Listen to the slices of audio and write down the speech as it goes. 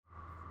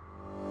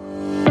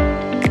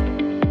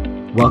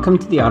Welcome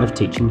to the Art of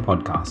Teaching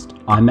podcast.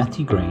 I'm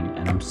Matthew Green,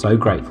 and I'm so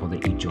grateful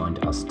that you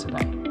joined us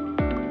today.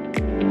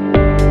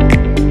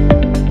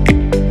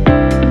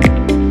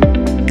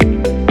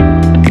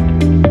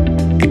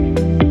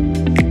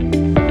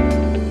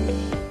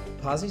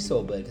 Pasi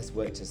Sahlberg has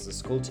worked as a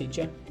school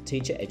teacher,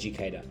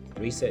 teacher-educator,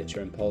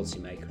 researcher and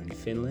policymaker in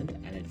Finland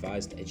and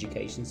advised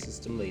education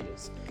system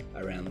leaders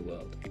around the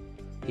world.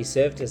 He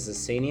served as a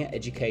senior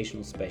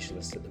educational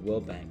specialist at the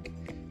World Bank,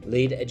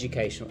 lead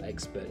educational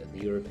expert at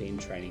the European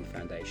Training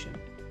Foundation,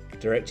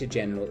 Director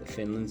General at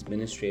Finland's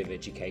Ministry of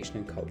Education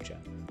and Culture,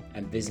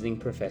 and visiting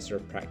professor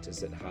of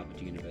practice at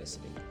Harvard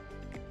University.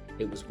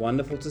 It was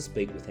wonderful to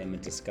speak with him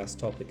and discuss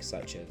topics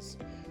such as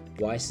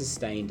why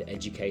sustained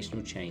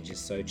educational change is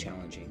so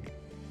challenging,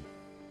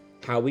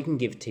 how we can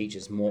give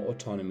teachers more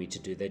autonomy to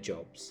do their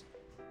jobs,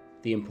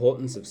 the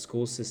importance of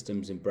school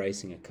systems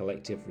embracing a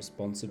collective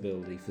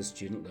responsibility for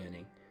student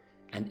learning,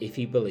 and if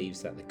he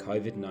believes that the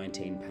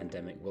COVID-19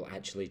 pandemic will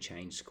actually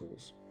change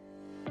schools.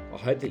 I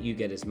hope that you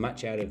get as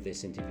much out of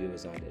this interview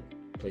as I did.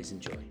 Please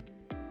enjoy.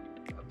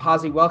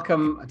 Pasi,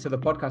 welcome to the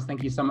podcast.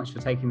 Thank you so much for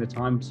taking the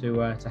time to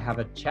have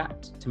a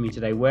chat to me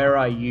today. Where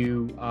are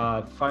you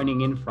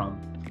phoning in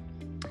from?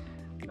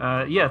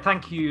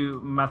 Thank you,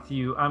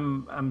 Matthew.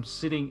 I'm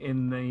sitting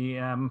in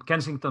the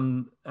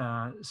Kensington,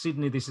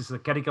 Sydney. This is the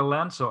Gadigal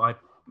land, so I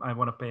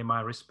want to pay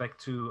my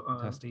respect to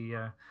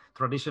the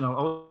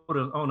traditional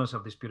owners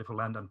of this beautiful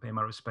land and pay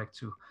my respect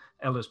to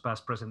elders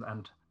past, present,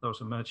 and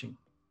those emerging.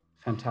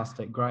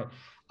 Fantastic, great.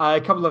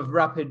 A couple of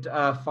rapid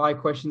fire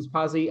questions,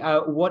 Pasi.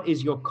 What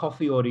is your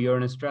coffee order? You're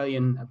an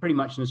Australian, pretty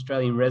much an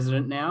Australian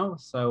resident now,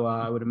 so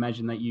I would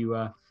imagine that you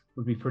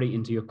would be pretty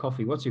into your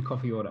coffee. What's your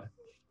coffee order?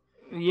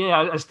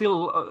 Yeah, I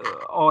still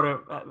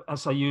order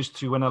as I used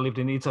to when I lived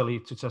in Italy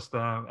to just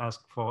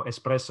ask for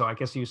espresso. I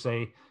guess you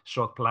say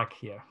short black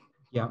here.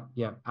 Yeah,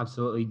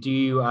 absolutely. Do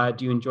you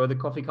enjoy the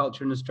coffee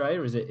culture in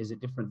Australia? Is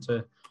it different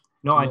to?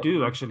 No, I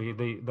do actually.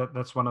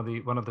 That's one of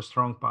the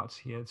strong parts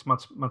here. It's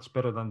much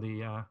better than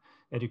the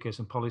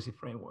education policy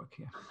framework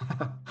here.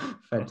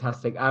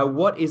 Fantastic.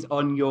 What is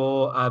on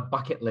your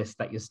bucket list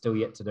that you're still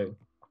yet to do?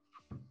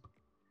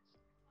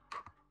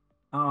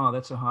 Oh,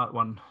 that's a hard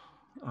one.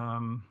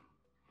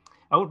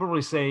 I would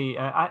probably say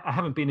I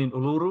haven't been in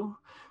Uluru,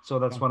 so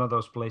that's one of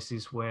those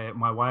places where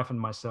my wife and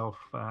myself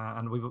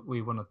and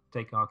we want to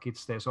take our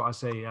kids there. So I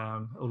say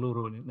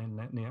Uluru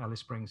near Alice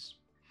Springs.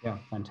 Yeah,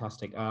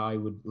 fantastic. I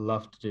would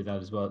love to do that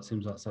as well. It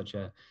seems like such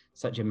a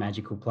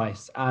magical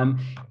place.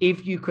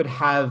 If you could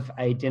have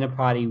a dinner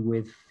party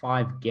with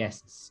 5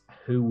 guests,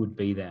 who would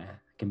be there?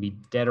 It can be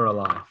dead or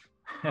alive.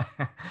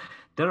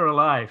 Dead or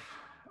alive.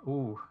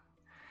 Ooh.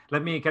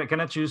 Can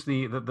I choose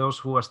those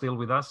who are still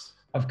with us?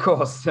 Of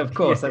course. Yeah.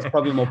 That's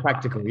probably more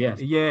practical.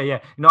 Yes. Yeah.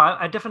 No,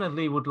 I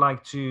definitely would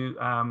like to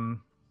have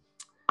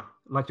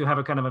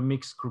a kind of a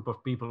mixed group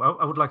of people.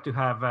 I would like to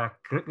have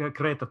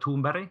Greta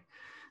Thunberg,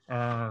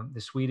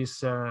 the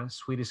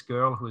Swedish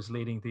girl who is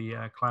leading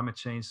the climate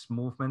change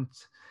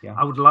movement. Yeah.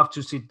 I would love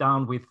to sit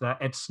down with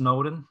Ed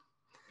Snowden.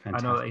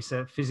 Fantastic. I know it's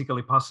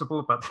physically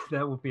possible, but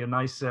that would be a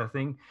nice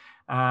thing.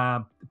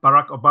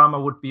 Barack Obama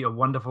would be a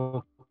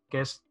wonderful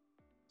guest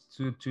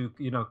to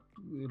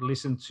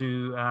listen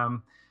to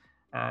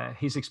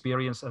his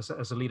experience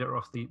as a leader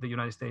of the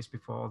United States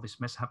before all this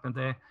mess happened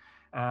there.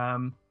 I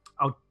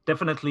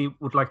definitely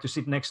would like to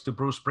sit next to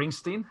Bruce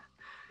Springsteen.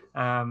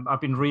 I've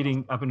been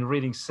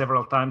reading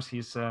several times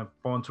his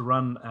Born to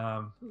Run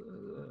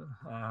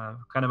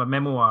kind of a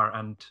memoir,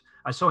 and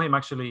I saw him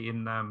actually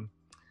in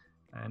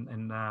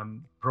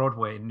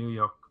Broadway in New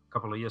York a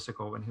couple of years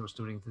ago when he was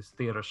doing this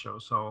theater show.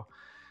 So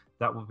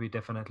that would be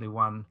definitely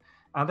one.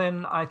 And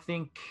then I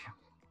think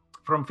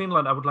from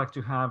Finland, I would like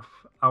to have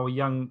our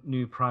young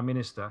new Prime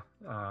Minister,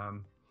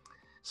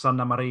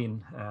 Sanna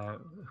Marin,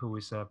 who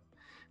is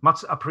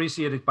much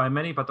appreciated by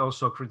many, but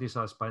also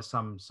criticized by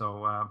some.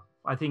 So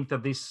I think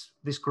that this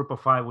group of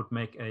 5 would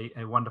make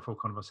a wonderful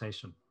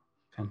conversation.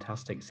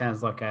 Fantastic.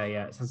 Sounds like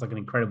an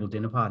incredible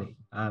dinner party.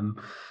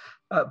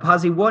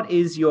 Pasi, what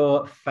is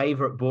your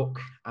favorite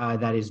book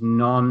that is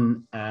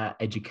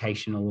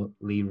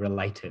non-educationally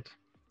related?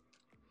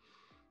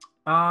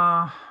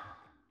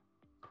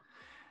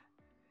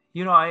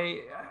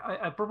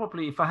 I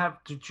probably, if I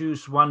have to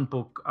choose one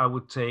book, I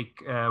would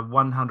take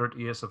 100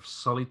 Years of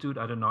Solitude.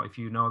 I don't know if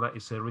you know that.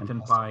 It's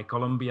written by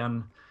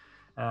Colombian,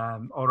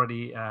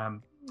 already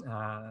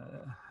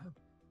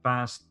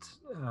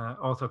past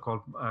author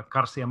called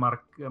Garcia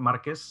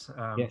Marquez.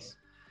 Yes.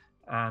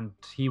 And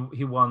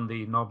he won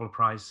the Nobel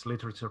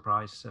Literature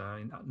Prize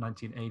in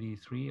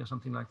 1983 or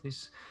something like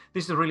this.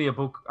 This is really a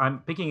book. I'm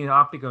picking it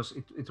up because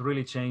it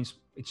really changed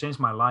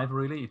my life,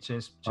 really. It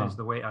changed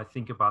the way I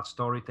think about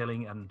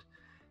storytelling and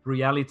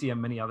reality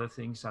and many other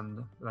things.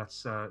 And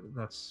that's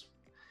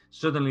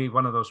certainly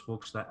one of those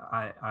books that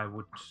I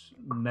would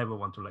never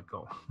want to let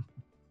go.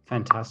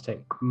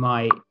 Fantastic.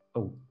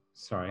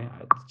 Sorry,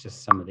 a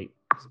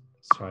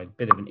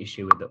bit of an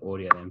issue with the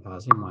audio then,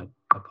 Pasi. My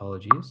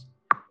apologies.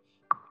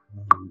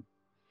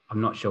 I'm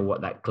not sure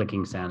what that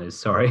clicking sound is.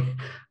 Sorry.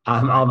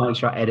 I'll make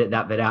sure I edit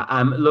that bit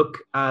out. Look,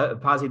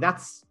 Pasi,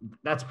 that's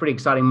pretty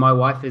exciting. My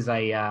wife is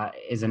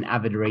an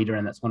avid reader,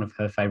 and that's one of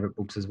her favorite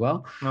books as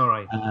well. All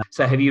right.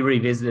 So have you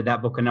revisited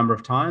that book a number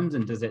of times,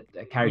 and does it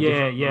carry?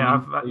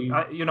 Yeah.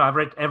 I've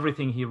read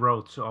everything he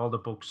wrote, so all the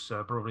books,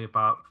 probably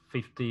about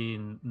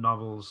 15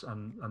 novels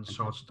and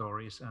short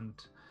stories, and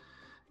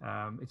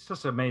it's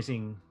just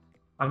amazing.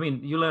 I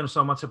mean, you learn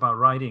so much about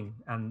writing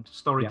and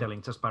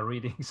storytelling just by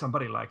reading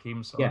somebody like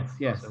him. So,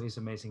 yes. So he's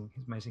amazing.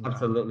 He's amazing.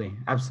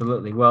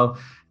 Absolutely. Well,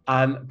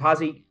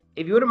 Pasi,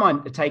 if you wouldn't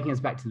mind taking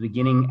us back to the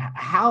beginning,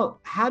 how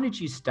did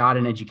you start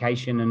in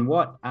education, and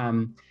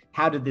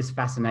how did this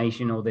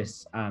fascination or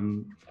this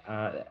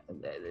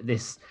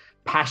this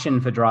passion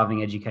for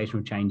driving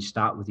educational change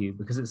start with you?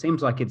 Because it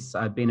seems like it's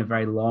been a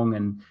very long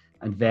and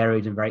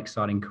varied and very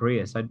exciting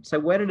career. So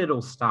where did it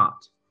all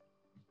start?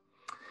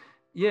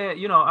 Yeah,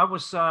 I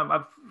was.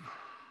 I've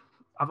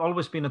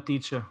always been a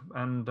teacher,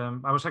 and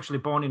I was actually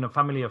born in a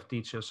family of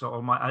teachers.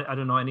 So I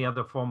don't know any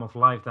other form of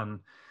life than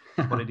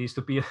what it is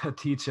to be a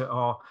teacher,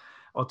 or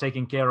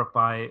taken care of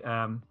by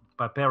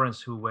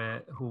parents who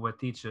were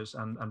teachers,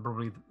 and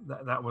probably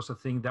that was a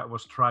thing that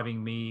was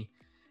driving me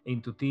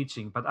into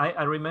teaching. But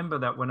I remember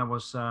that when I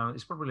was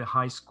it's probably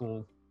high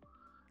school,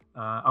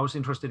 I was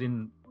interested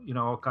in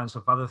all kinds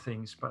of other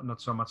things, but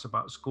not so much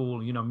about school.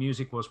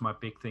 Music was my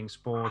big thing.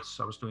 Sports,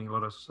 I was doing a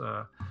lot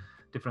of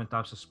different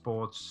types of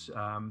sports.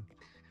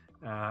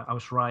 I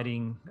was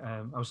writing.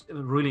 I was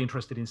really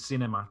interested in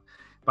cinema.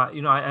 But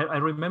I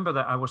remember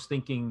that I was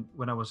thinking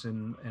when I was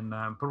in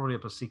probably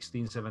about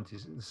 16,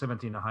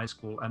 17 in high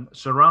school, and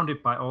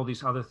surrounded by all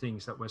these other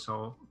things that were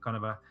so kind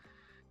of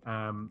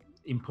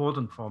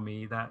important for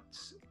me, that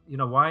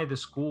why the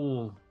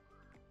school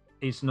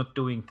is not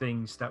doing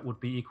things that would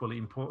be equally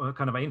important,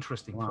 kind of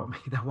interesting for me.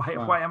 That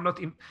why I'm not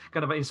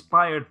kind of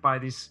inspired by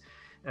these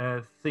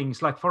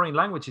things like foreign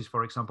languages,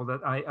 for example,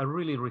 that I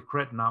really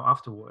regret now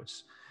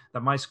afterwards.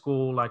 That my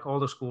school, like all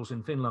the schools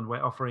in Finland,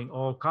 were offering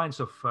all kinds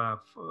of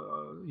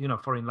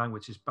foreign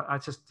languages, but I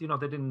just they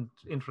didn't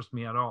interest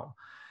me at all.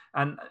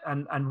 And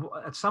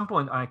at some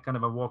point I kind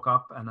of woke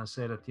up and I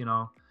said that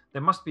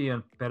there must be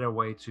a better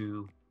way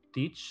to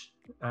teach.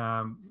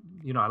 I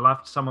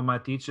loved some of my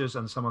teachers,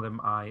 and some of them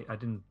I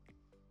didn't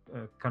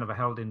kind of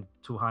held in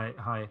too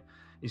high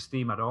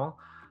esteem at all.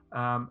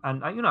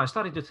 And I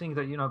started to think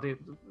that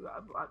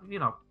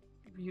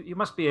you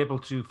must be able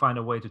to find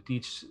a way to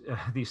teach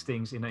these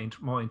things in a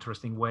more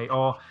interesting way,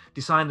 or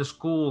design the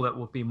school that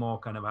would be more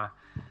kind of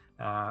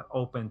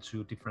open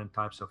to different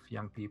types of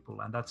young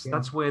people. And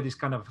that's where this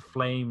kind of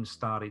flame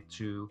started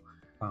to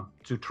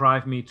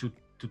drive me to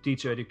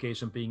teacher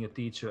education, being a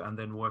teacher, and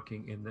then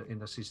working in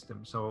the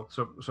system. So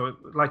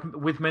like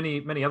with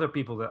many other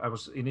people, that I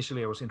was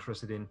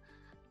interested in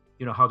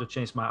how to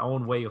change my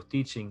own way of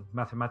teaching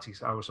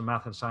mathematics. I was a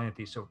math and science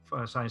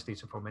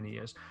teacher for many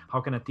years.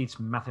 How can I teach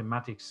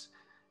mathematics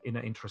in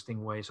an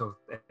interesting way so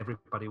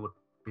everybody would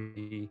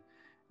be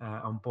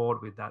on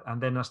board with that?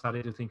 And then I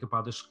started to think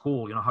about the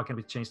school. How can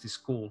we change the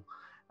school?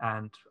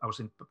 And I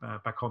was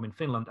back home in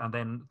Finland, and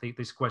then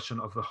this question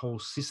of the whole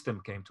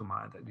system came to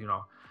mind. That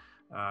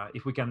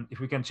if we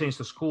can change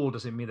the school,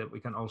 does it mean that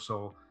we can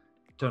also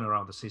turn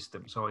around the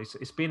system? So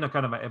it's been a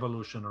kind of an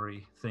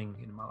evolutionary thing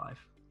in my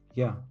life.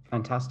 Yeah,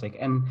 fantastic.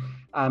 And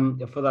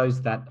for those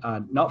that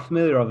are not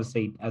familiar,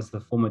 obviously, as the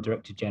former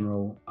Director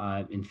General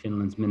in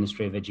Finland's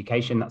Ministry of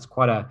Education, that's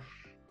quite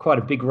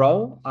a big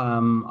role.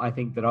 I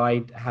think that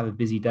I have a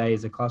busy day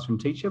as a classroom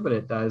teacher, but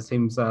it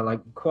seems like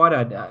quite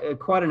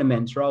an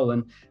immense role.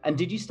 And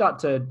did you start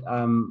to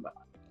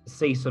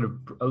see sort of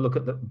a look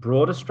at the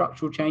broader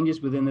structural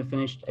changes within the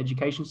Finnish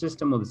education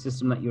system, or the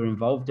system that you're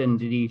involved in?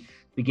 Did you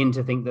begin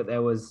to think that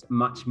there was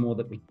much more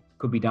that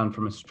could be done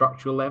from a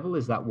structural level?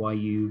 Is that why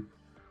you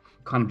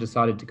kind of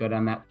decided to go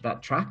down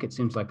that track? It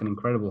seems like an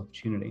incredible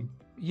opportunity.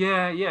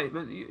 Yeah.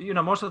 But,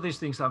 most of these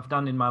things I've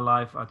done in my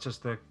life are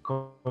just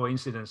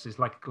coincidences,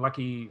 like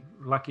lucky,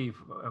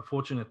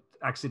 fortunate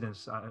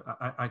accidents.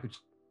 I could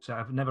say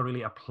I've never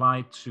really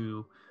applied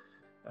to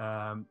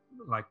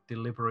like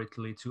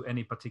deliberately to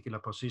any particular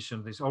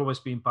position. There's always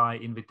been by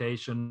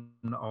invitation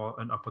or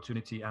an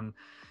opportunity. And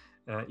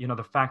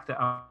the fact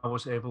that I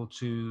was able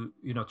to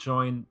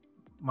join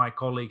my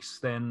colleagues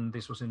then,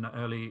 this was in the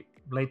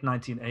late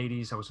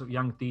 1980s. I was a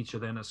young teacher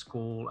then at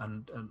school,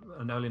 and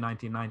early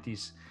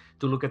 1990s,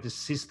 to look at the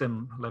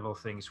system level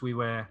things. We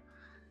were,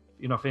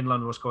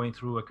 Finland was going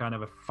through a kind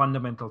of a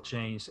fundamental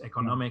change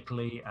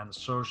economically and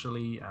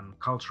socially and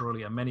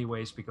culturally in many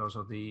ways, because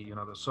of the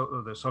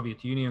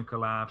Soviet Union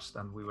collapsed,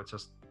 and we were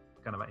just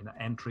kind of an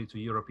entry to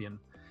European,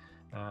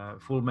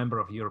 full member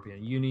of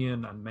European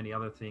Union, and many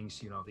other things.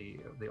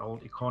 The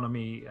old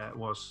economy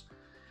was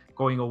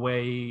going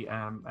away,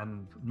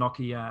 and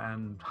Nokia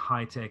and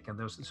high tech, and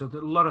there's a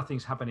lot of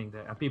things happening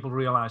there, and people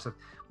realized that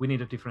we need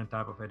a different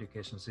type of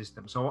education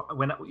system. So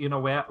when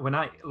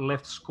I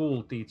left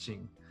school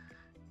teaching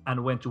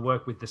and went to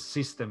work with the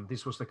system,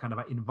 this was the kind of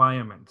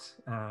environment,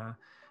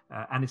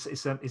 and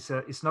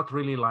it's not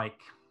really like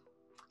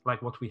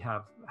like what we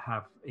have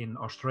in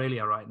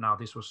Australia right now.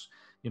 This was,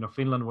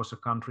 Finland was a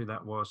country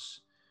that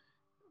was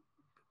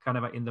kind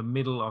of in the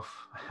middle of,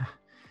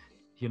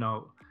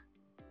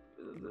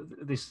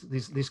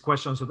 these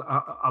questions of,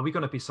 are we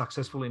going to be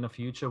successful in the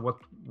future? What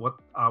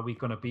are we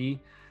going to be?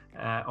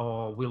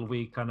 Or will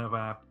we kind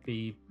of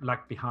be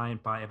lagged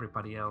behind by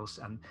everybody else?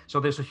 And so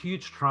there's a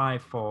huge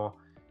drive for,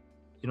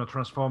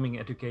 transforming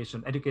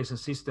education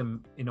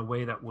system in a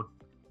way that would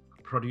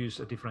produce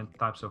different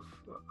types of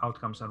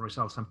outcomes and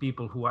results, and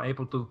people who are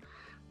able to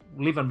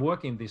live and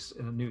work in these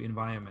new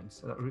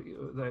environments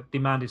that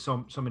demanded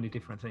so many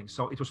different things.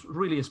 So it was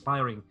really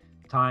inspiring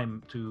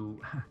time to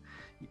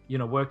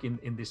work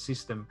in this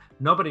system.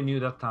 Nobody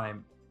knew that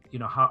time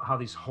how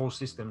these whole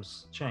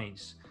systems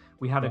change.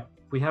 We had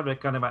a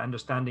kind of an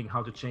understanding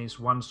how to change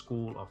one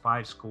school or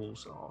 5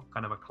 schools or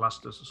kind of a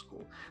clusters of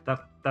school.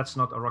 That's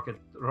not a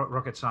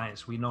rocket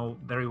science. We know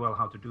very well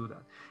how to do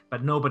that,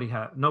 but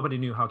nobody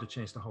knew how to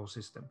change the whole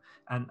system.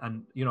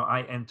 And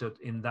I entered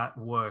in that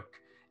work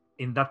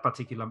in that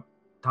particular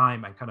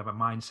time and kind of a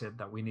mindset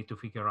that we need to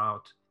figure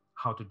out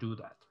how to do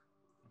that.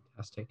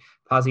 Fantastic.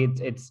 Pasi,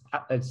 it's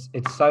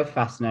so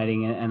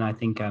fascinating, and I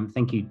think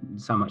thank you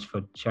so much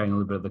for sharing a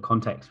little bit of the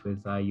context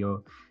with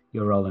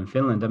your role in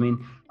Finland. I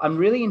mean, I'm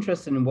really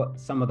interested in what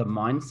some of the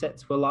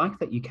mindsets were like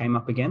that you came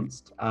up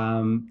against,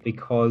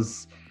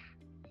 because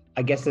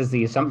I guess there's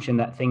the assumption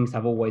that things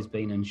have always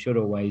been and should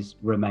always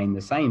remain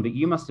the same, but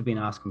you must have been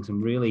asking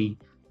some really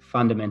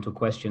fundamental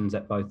questions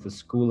at both the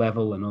school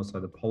level and also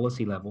the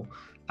policy level.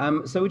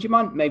 So would you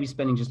mind maybe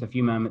spending just a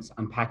few moments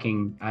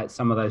unpacking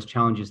some of those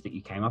challenges that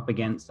you came up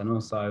against? And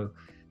also,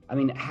 I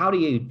mean,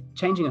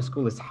 changing a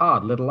school is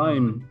hard, let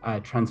alone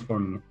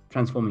transforming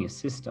a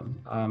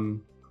system.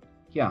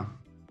 Yeah,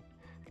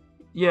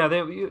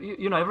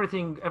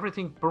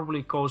 everything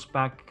probably goes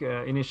back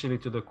initially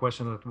to the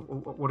question that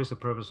what is the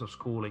purpose of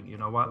schooling?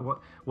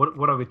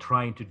 What are we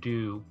trying to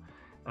do,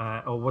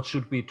 or what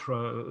should we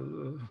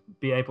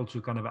be able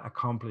to kind of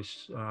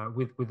accomplish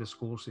with the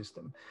school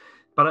system?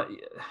 But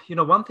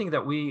one thing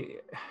that we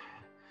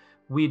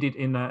did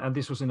and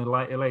this was in the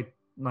late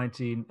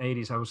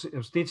 1980s. I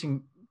was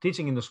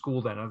teaching in the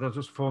school then, and that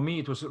was, for me,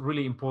 it was a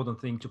really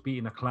important thing to be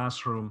in a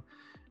classroom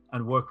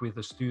and work with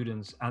the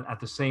students, and at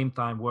the same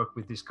time work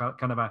with this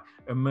kind of a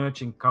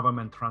emerging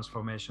government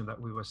transformation that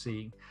we were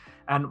seeing.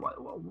 And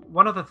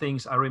one of the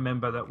things I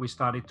remember that we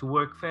started to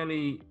work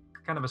fairly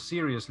kind of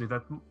seriously,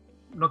 that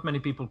not many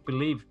people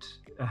believed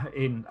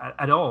in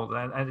at all,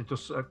 and it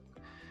was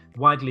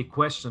widely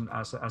questioned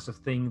as a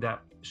thing that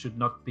should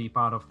not be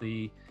part of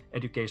the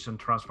education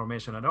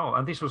transformation at all.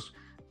 And this was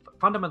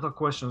fundamental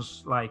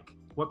questions like,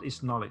 what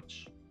is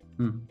knowledge?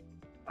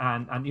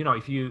 And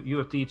if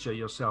you're a teacher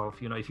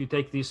yourself, if you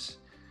take this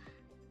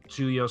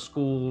to your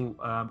school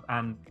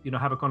and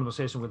have a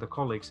conversation with the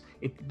colleagues,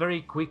 it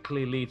very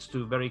quickly leads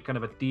to very kind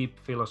of a deep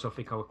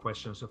philosophical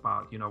questions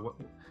about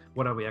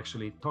what are we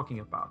actually talking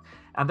about.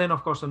 And then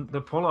of course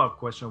the follow-up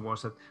question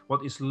was that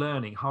what is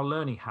learning, how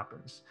learning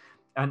happens.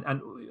 And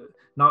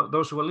now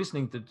those who are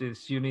listening to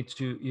this, you need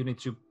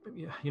to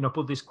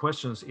put these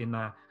questions in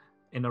a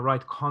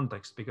right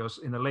context, because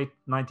in the late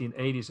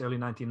 1980s, early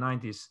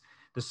 1990s,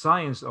 the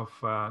science of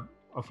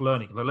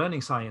learning, the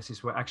learning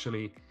sciences were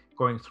actually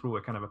going through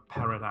a kind of a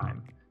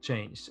paradigm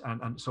change.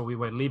 And so we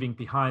were leaving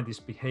behind this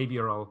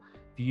behavioral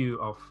view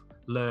of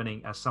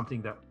learning as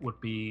something that would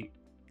be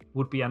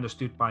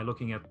understood by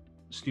looking at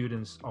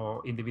students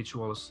or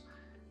individuals'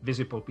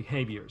 visible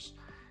behaviors,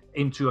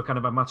 into a kind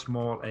of a much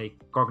more a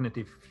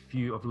cognitive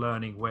view of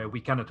learning, where we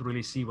cannot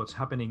really see what's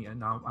happening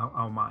in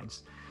our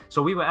minds.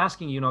 So we were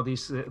asking,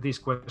 these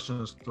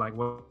questions like,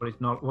 what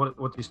is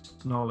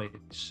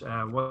knowledge?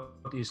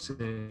 What is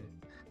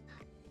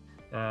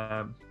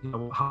how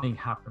learning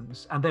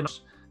happens? And then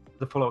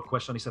the follow-up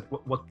question is that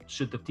what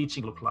should the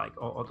teaching look like,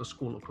 or the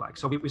school look like?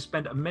 So we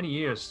spent many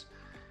years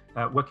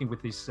working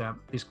with these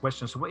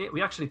questions. So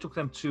we actually took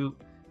them to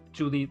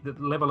the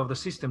level of the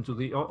system,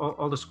 to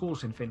all the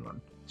schools in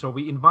Finland. So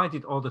we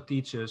invited all the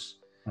teachers.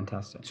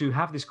 Fantastic. To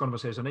have this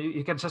conversation.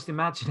 You can just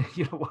imagine,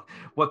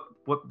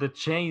 what the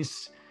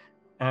change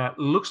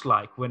looks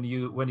like when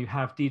you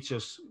have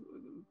teachers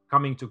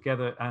coming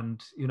together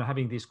and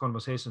having these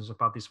conversations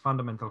about these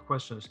fundamental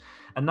questions.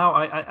 And now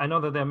I know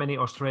that there are many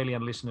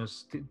Australian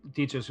listeners,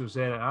 teachers who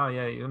say, oh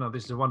yeah,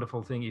 this is a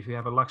wonderful thing if you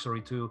have a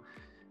luxury to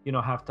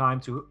have time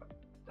to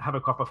have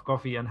a cup of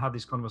coffee and have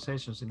these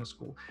conversations in a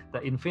school.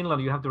 That in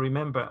Finland, you have to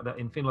remember that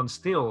in Finland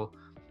still,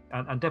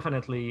 and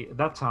definitely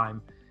that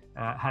time,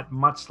 had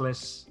much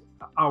less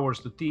hours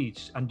to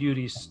teach and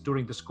duties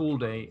during the school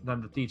day than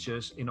the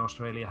teachers in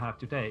Australia have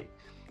today.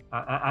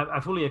 I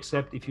fully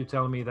accept if you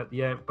tell me that,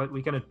 yeah, but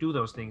we cannot do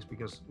those things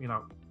because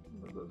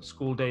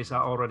school days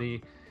are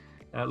already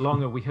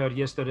longer. We heard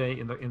yesterday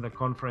in the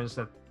conference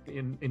that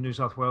in New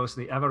South Wales,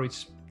 the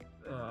average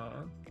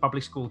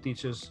public school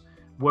teachers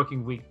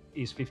working week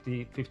is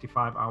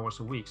 55 hours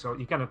a week. So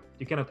you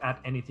cannot add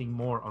anything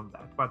more on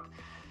that. But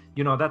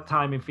that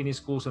time in Finnish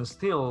schools, and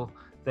still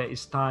there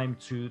is time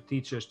to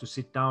teachers to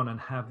sit down and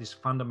have this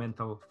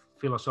fundamental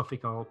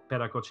philosophical,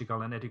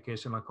 pedagogical, and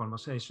educational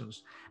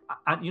conversations.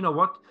 And you know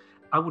what?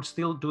 I would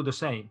still do the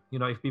same.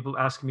 If people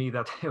ask me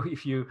that,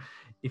 if you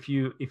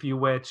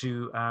were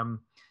to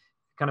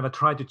kind of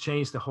try to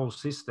change the whole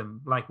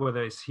system, like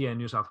whether it's here in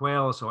New South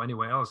Wales or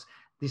anywhere else,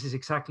 this is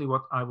exactly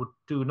what I would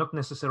do. Not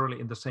necessarily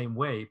in the same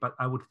way, but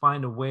I would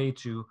find a way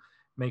to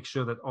make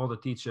sure that all the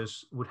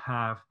teachers would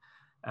have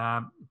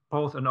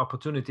both an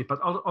opportunity, but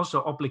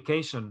also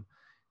obligation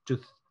to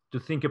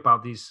think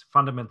about these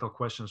fundamental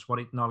questions. What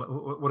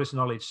is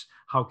knowledge?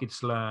 How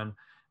kids learn?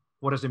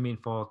 What does it mean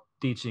for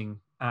teaching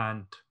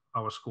and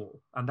our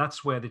school? And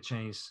that's where the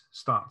change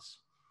starts.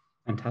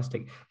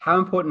 Fantastic. How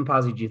important,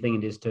 Pasi, do you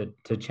think it is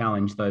to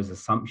challenge those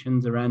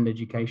assumptions around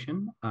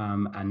education,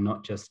 and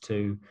not just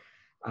to,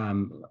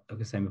 like I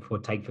was saying before,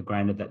 take for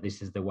granted that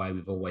this is the way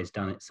we've always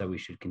done it, so we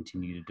should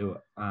continue to do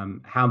it?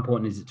 How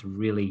important is it to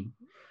really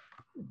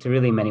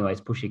in many ways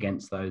push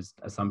against those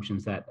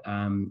assumptions that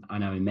I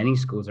know in many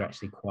schools are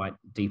actually quite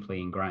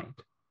deeply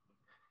ingrained?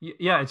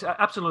 Yeah, it's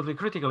absolutely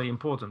critically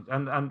important.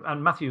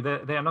 And Matthew,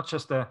 they are not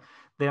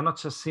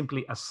just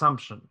simply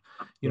assumption.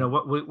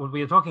 What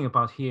we are talking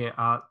about here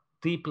are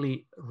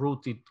deeply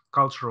rooted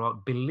cultural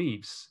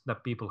beliefs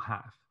that people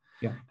have.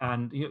 Yeah.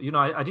 And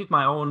I did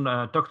my own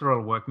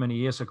doctoral work many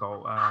years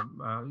ago.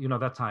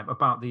 That time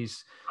about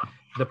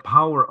the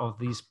power of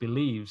these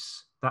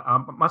beliefs that are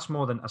much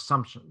more than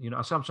assumption.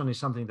 Assumption is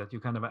something that you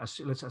kind of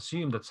let's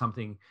assume that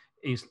something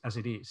is as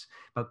it is,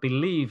 but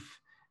belief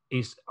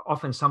is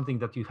often something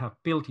that you have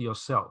built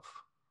yourself.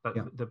 But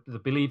yeah. the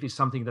belief is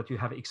something that you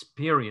have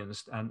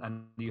experienced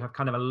and you have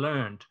kind of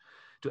learned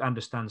to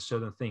understand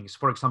certain things.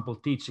 For example,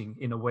 teaching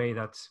in a way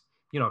that,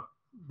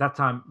 that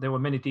time there were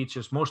many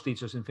teachers, most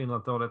teachers in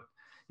Finland thought that,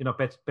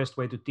 best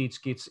way to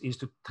teach kids is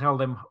to tell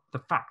them the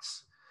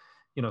facts.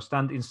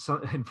 Stand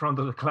in front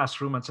of the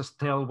classroom and just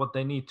tell what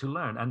they need to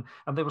learn. And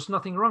there was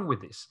nothing wrong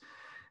with this.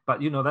 But,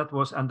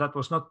 that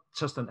was not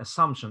just an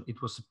assumption.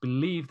 It was a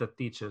belief that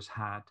teachers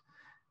had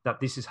that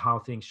this is how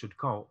things should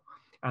go.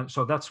 And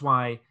so that's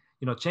why,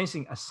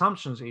 changing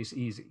assumptions is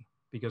easy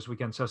because we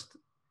can just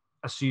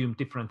assume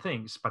different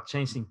things, but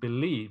changing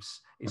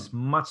beliefs is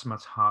much,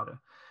 much harder.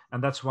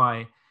 And that's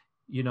why,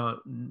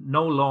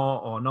 no law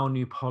or no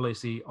new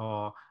policy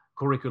or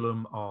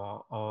curriculum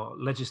or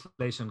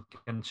legislation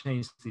can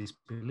change these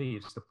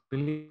beliefs. The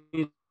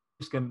beliefs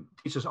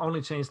teachers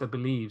only change their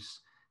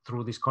beliefs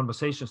through these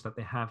conversations that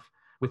they have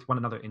with one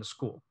another in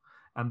school.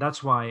 And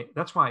that's why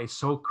it's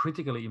so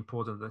critically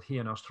important that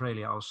here in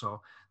Australia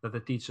also that the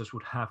teachers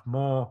would have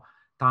more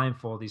time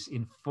for these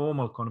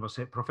informal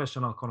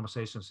professional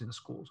conversations in the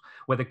schools,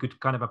 where they could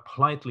kind of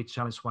politely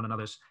challenge one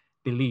another's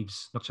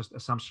beliefs, not just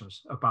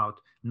assumptions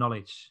about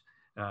knowledge,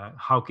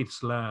 how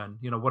kids learn,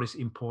 what is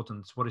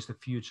important, what is the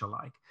future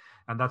like.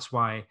 And that's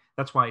why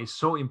it's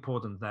so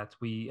important that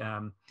we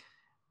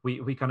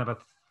kind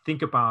of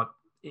think about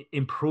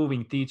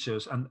improving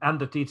teachers and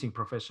the teaching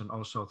profession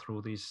also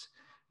through these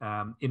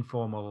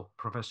informal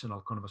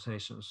professional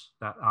conversations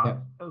that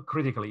are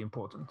critically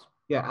important.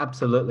 Yeah,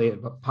 absolutely.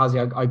 Pasi,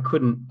 I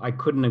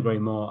couldn't agree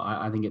more.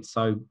 I think it's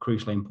so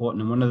crucially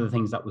important. And one of the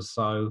things that was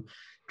so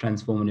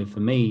transformative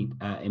for me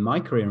in my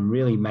career and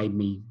really made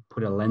me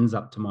put a lens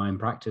up to my own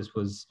practice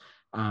was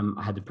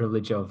I had the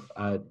privilege of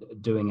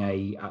doing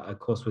a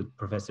course with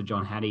Professor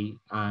John Hattie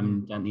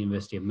down at the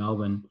University of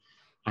Melbourne.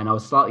 And I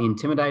was slightly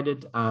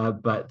intimidated,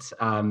 but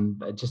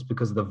just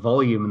because of the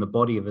volume and the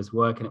body of his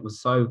work. And it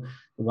was so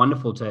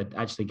wonderful to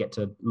actually get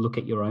to look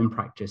at your own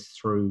practice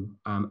through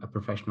a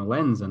professional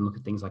lens and look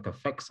at things like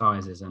effect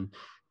sizes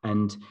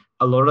and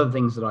a lot of the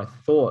things that I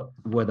thought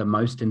were the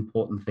most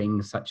important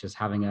things, such as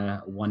having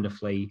a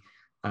wonderfully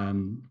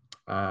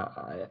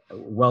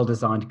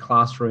well-designed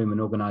classroom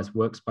and organized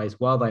workspace.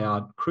 While they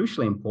are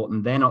crucially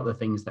important, they're not the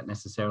things that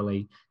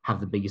necessarily have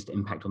the biggest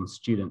impact on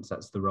students.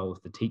 That's the role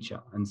of the teacher.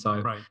 And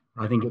so right.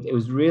 I think it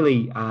was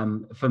really,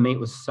 for me, it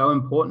was so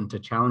important to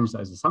challenge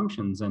those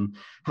assumptions. And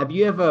have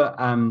you ever,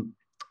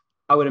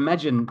 I would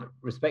imagine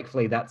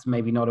respectfully, that's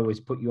maybe not always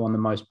put you on the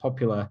most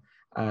popular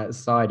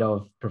side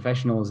of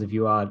professionals if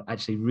you are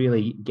actually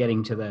really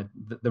getting to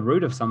the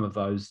root of some of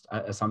those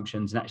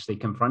assumptions and actually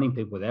confronting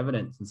people with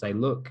evidence and say,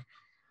 look,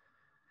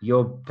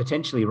 you're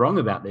potentially wrong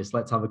about this.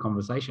 Let's have a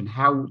conversation.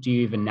 How do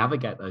you even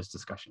navigate those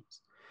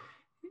discussions?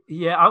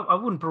 Yeah, I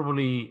wouldn't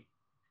probably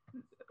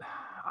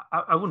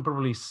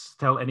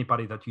tell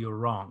anybody that you're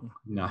wrong.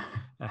 No,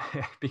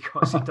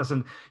 because it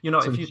doesn't.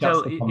 If you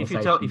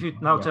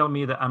tell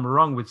me that I'm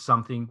wrong with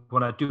something,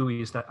 what I do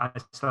is that I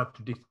start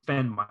to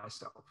defend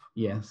myself.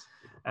 Yes.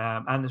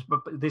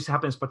 But this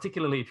happens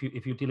particularly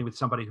if you're dealing with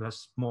somebody who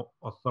has more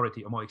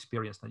authority or more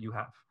experience than you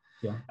have.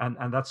 Yeah.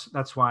 And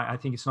that's why I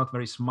think it's not a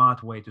very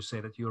smart way to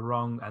say that you're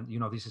wrong and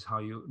this is how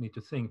you need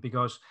to think,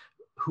 because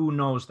who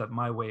knows that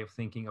my way of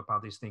thinking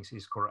about these things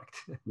is correct.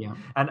 Yeah.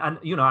 And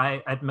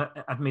I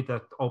admit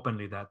that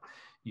openly that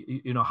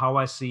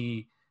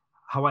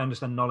how I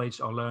understand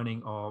knowledge or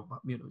learning or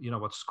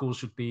what school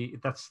should be,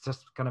 that's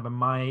just kind of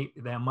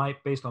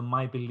based on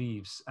my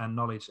beliefs and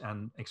knowledge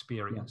and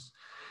experience.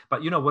 Yeah.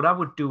 But what I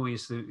would do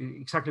is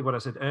exactly what I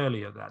said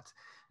earlier, that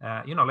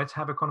let's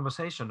have a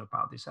conversation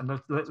about this, and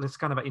let's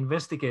kind of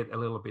investigate a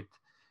little bit,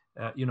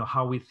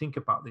 how we think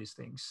about these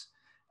things.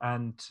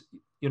 And,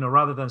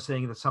 rather than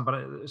saying that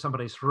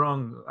somebody is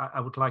wrong, I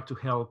would like to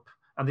help.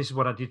 And this is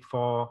what I did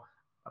for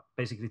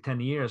basically 10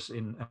 years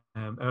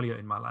earlier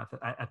in my life.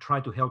 I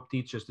tried to help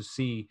teachers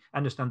to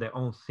understand their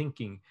own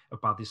thinking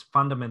about these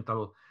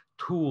fundamental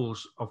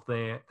tools of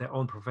their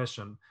own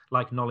profession,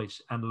 like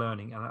knowledge and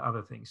learning and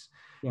other things.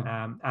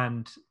 Yeah.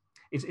 And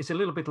it's a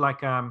little bit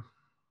like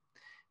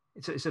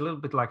it's a little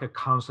bit like a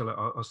counselor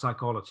or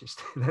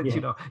psychologist.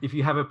 That if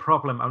you have a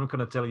problem, I'm not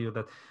going to tell you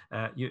that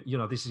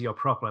this is your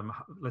problem.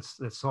 Let's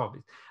solve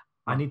it.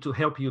 Yeah. I need to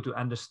help you to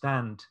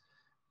understand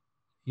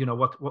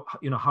what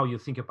how you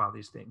think about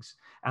these things.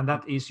 And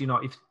that is,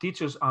 if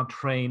teachers are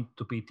trained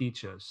to be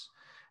teachers,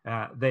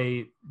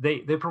 they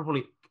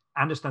probably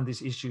understand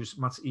these issues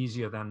much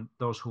easier than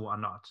those who are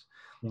not.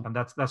 Yeah. And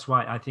that's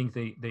why I think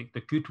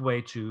the good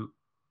way to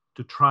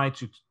try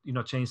to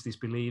change these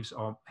beliefs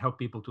or help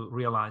people to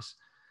realize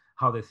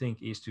how they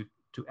think is to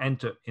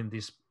enter in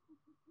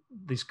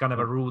this kind of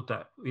a route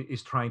that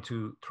is trying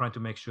to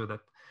make sure that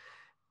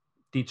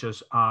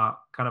teachers are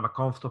kind of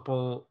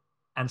comfortable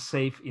and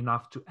safe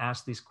enough to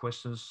ask these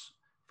questions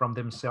from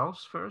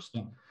themselves first,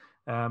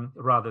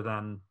 rather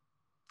than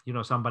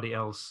somebody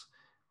else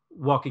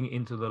walking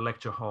into the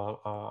lecture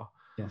hall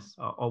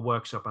or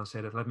workshop and say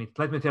that let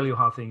me tell you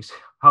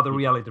how the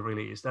reality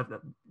really is.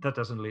 That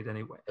doesn't lead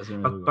anywhere.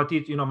 But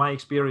my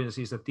experience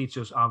is that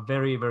teachers are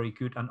very, very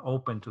good and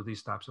open to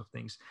these types of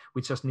things.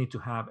 We just need to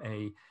have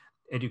a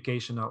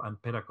educational and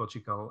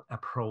pedagogical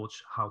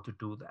approach how to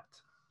do that.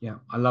 Yeah,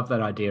 I love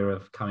that idea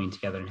of coming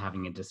together and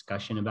having a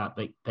discussion about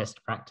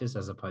best practice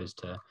as opposed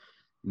to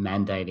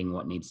mandating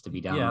what needs to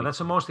be done. Yeah, that's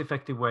the most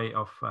effective way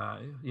of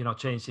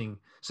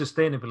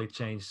sustainably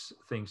change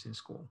things in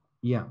school.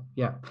 Yeah,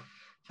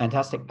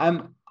 fantastic.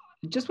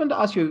 Just wanted to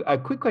ask you a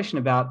quick question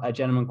about a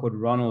gentleman called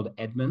Ronald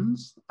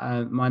Edmonds.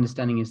 My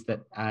understanding is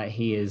that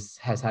he has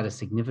had a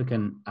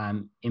significant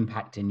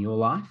impact in your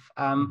life.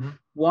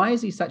 Why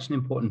is he such an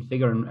important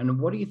figure, and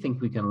what do you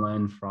think we can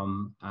learn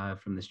from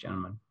this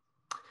gentleman?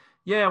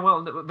 Yeah,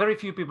 well, very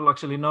few people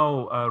actually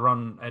know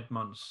Ron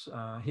Edmonds.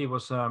 He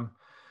was one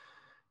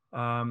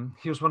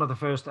of the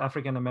first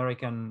African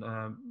American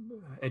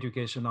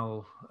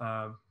educational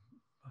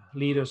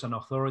leaders and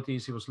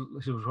authorities. He was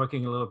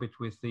working a little bit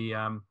with the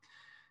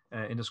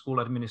in the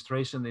school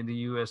administration in the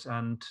U.S.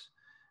 and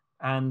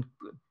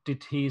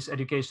did his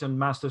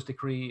master's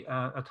degree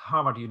at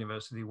Harvard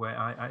University, where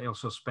I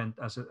also spent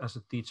as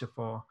a teacher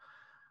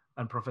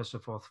and professor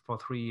for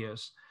 3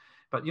 years.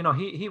 But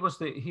he was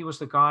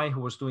the guy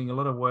who was doing a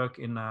lot of work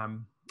in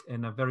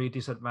a very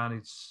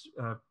disadvantaged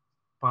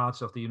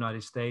parts of the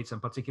United States,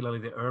 and particularly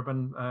the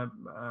urban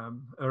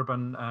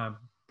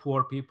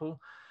poor people.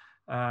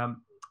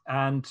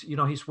 And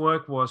his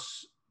work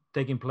was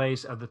taking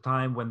place at the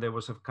time when there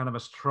was a kind of a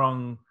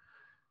strong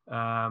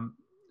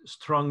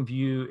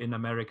view in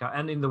America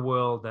and in the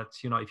world that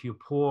if you're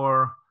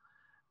poor,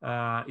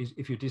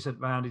 if you're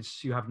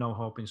disadvantaged, you have no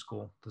hope in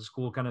school. The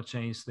school cannot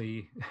change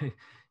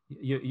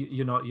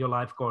your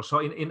life course. So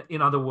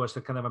in other words,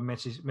 the kind of a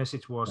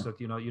message was that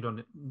you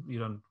don't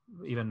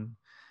even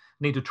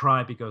need to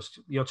try, because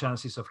your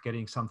chances of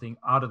getting something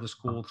out of the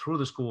school through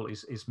the school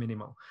is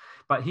minimal.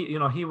 But he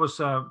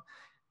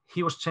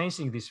was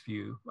changing this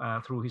view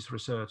through his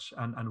research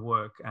and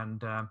work,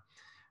 and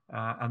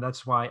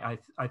that's why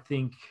I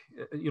think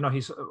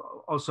he's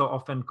also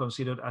often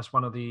considered as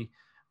one of the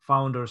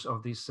founders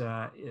of this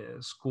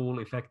school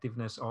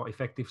effectiveness or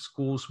effective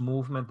schools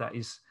movement that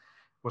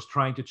was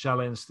trying to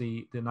challenge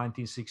the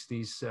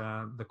 1960s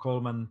the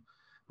Coleman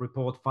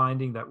report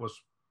finding that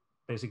was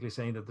basically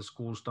saying that the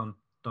schools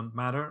don't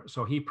matter.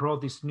 So he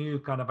brought this new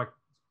kind of a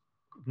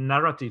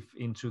narrative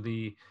into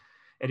the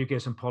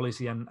education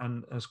policy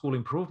and school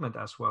improvement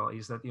as well,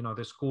 is that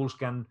the schools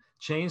can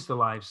change the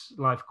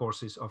life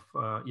courses of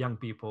young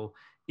people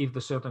if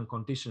the certain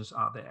conditions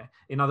are there.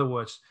 In other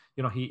words,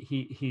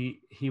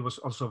 he was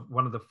also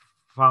one of the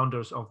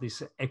founders of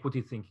this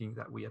equity thinking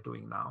that we are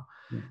doing now.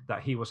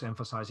 That he was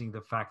emphasizing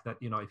the fact that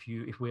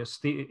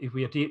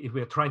if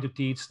we are trying to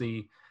teach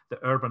the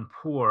urban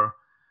poor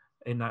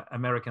in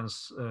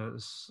Americans'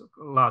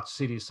 large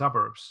city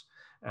suburbs,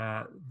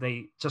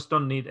 they just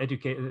don't need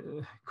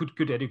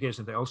good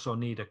education. They also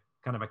need a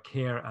kind of a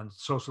care and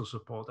social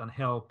support and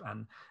help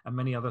and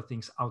many other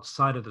things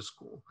outside of the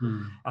school.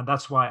 And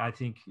that's why I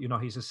think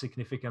he's a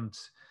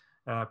significant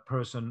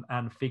person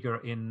and figure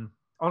in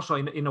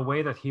a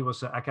way that he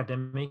was an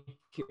academic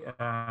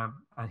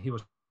and he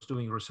was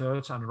doing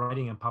research and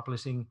writing and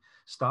publishing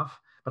stuff,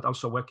 but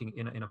also working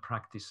in a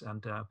practice.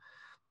 And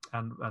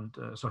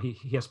so he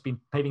has been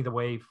paving the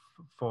way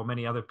for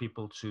many other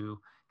people to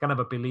kind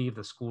of believe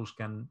that schools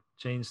can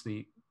change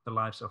the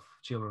lives of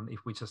children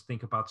if we just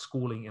think about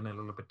schooling in a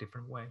little bit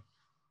different way.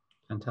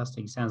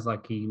 Fantastic. Sounds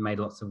like he made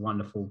lots of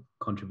wonderful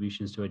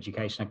contributions to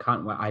education.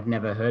 I'd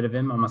never heard of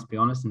him, I must be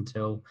honest,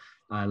 until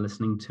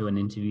listening to an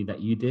interview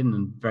that you did, and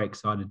I'm very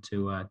excited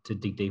to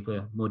dig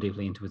more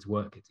deeply into his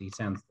work. He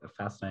sounds a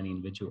fascinating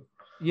individual.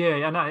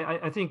 Yeah, and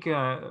I think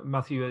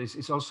Matthew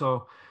is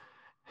also,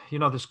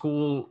 the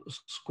school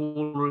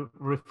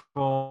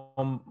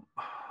reform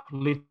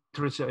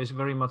literature is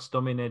very much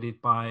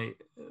dominated by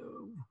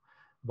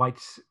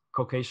white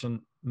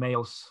Caucasian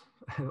males,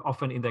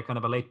 often in their kind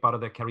of a late part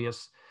of their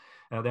careers.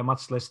 There are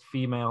much less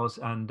females,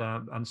 and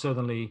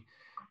certainly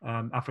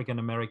African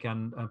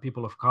American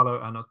people of color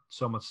are not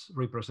so much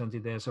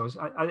represented there. So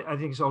I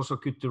think it's also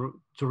good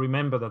to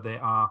remember that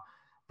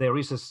there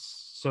is a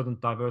certain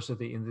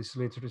diversity in this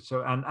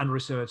literature and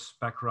research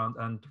background,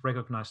 and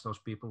recognize those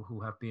people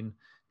who have been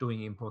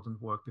doing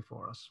important work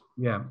before us.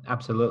 Yeah,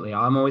 absolutely.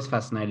 I'm always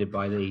fascinated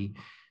by the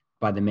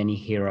many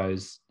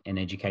heroes in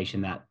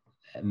education that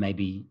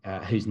maybe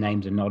whose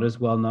names are not as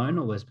well known,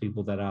 or those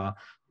people that are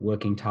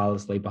working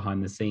tirelessly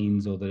behind the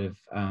scenes, or that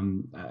have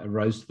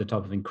rose to the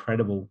top of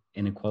incredible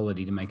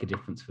inequality to make a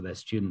difference for their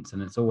students.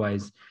 And it's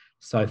always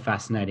so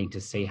fascinating to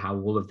see how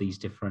all of these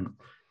different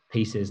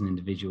pieces and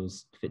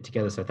individuals fit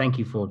together. So thank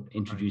you for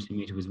introducing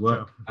me to his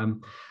work. Sure.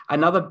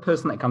 Another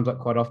person that comes up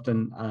quite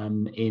often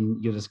in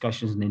your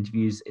discussions and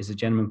interviews is a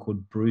gentleman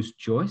called Bruce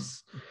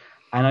Joyce.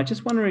 And I'm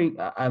just wondering,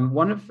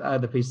 one of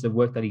the pieces of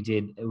work that he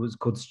did, it was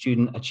called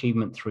Student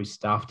Achievement Through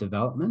Staff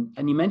Development.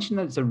 And you mentioned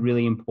that it's a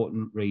really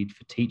important read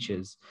for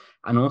teachers,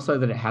 and also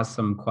that it has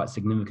some quite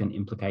significant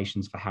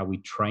implications for how we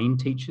train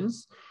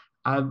teachers.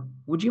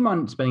 Would you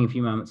mind spending a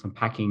few moments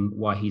unpacking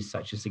why he's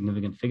such a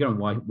significant figure and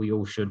why we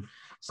all should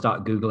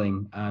start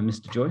Googling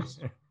Mr. Joyce?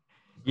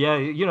 Yeah,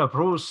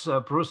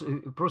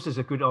 Bruce is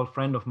a good old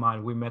friend of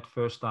mine. We met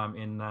first time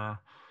in, I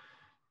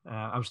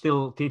was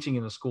still teaching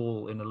in a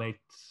school in the late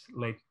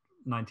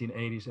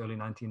 1980s, early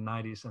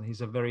 1990s, and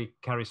he's a very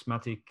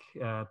charismatic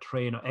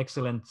trainer,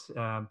 excellent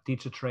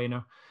teacher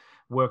trainer,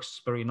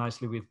 works very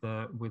nicely with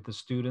the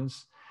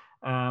students,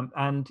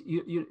 and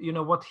you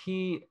know what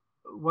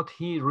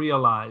he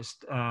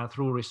realized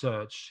through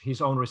research,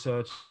 his own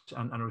research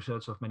and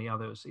research of many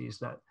others, is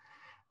that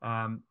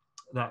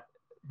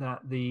that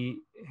the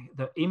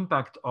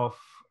impact of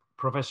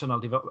professional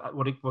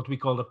what we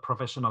call the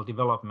professional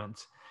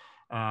development.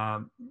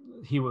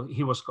 He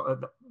was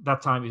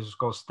that time it was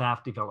called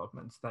staff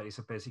development. That is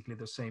basically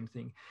the same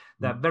thing.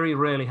 That very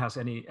rarely has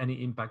any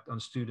impact on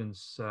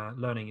students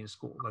learning in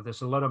school. Like,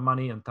 there's a lot of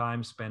money and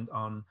time spent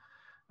on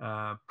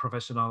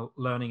professional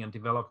learning and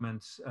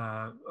development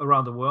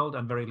around the world,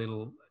 and very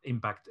little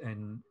impact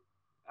in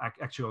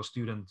actual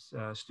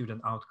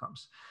student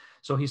outcomes.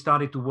 So he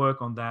started to work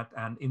on that,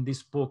 and in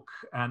this book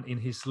and in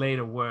his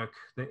later work,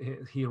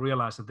 he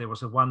realized that there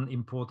was one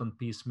important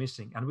piece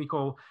missing. And we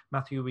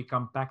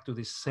come back to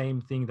this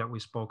same thing that we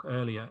spoke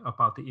earlier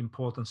about the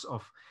importance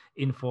of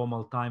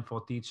informal time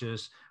for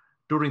teachers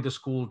during the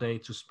school day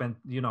to spend,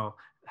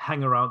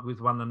 hang around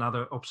with one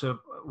another, observe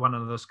one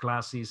another's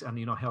classes, and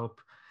help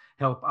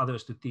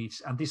others to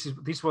teach. And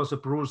this was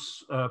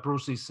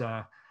Bruce's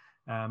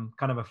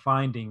kind of a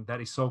finding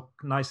that is so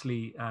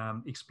nicely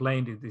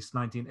explained in this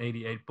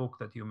 1988 book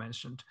that you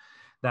mentioned,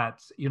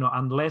 that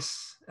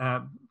unless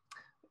that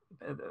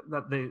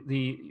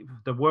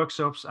the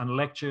workshops and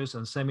lectures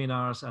and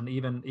seminars and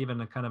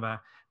even a kind of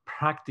a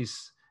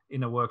practice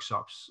in the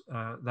workshops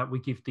that we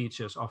give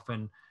teachers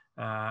often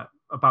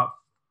about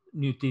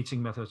new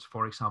teaching methods,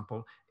 for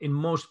example, in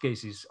most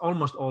cases,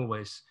 almost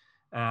always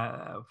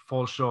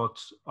fall short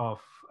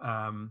of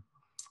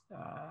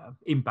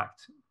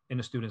impact in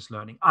a student's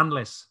learning,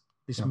 unless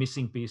this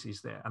missing piece is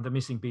there. And the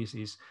missing piece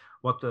is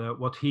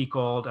what he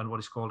called, and what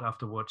is called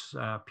afterwards,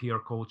 peer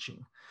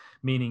coaching,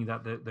 meaning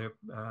that the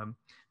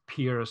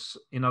peers,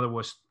 in other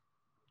words,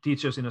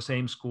 teachers in the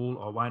same school,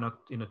 or why not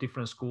in a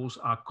different schools,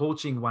 are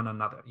coaching one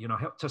another.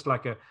 Just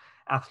like a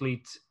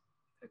athlete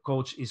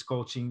coach is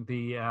coaching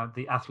the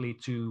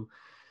athlete to,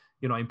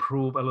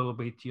 improve a little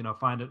bit,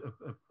 find a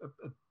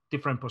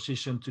different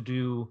position to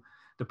do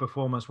the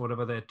performance,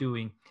 whatever they're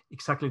doing,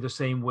 exactly the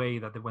same way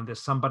that when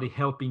there's somebody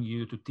helping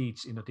you to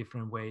teach in a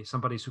different way,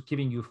 somebody's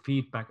giving you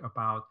feedback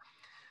about,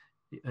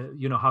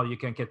 how you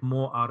can get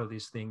more out of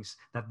these things,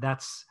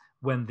 that's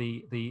when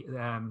the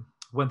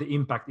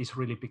impact is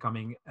really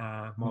becoming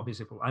more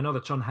visible. I know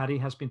that John Hattie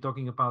has been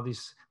talking about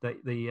this,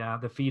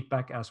 the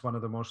feedback as one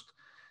of the most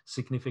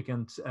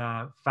significant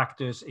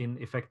factors in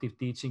effective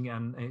teaching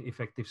and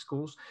effective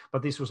schools.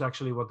 But this was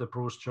actually what the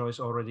Bruce Joyce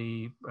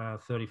already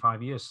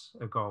 35 years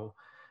ago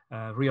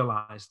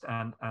realized,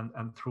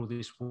 and through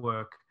this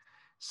work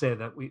said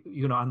that we,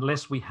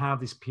 unless we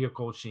have this peer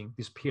coaching,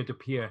 this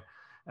peer-to-peer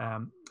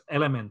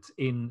element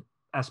in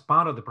as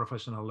part of the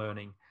professional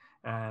learning,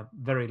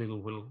 very little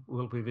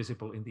will be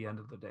visible in the end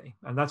of the day.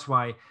 And that's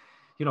why,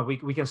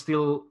 we can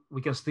still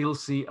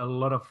see a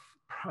lot of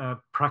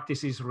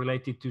practices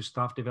related to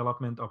staff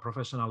development or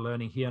professional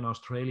learning here in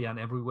Australia and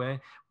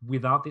everywhere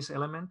without this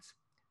element.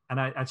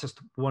 And I just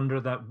wonder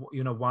that,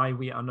 why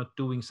we are not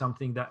doing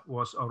something that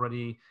was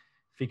already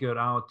figured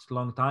out a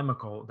long time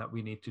ago that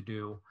we need to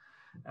do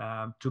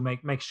to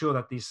make sure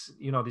that these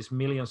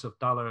millions of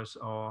dollars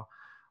or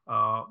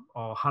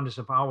hundreds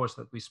of hours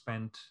that we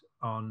spent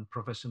on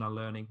professional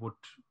learning would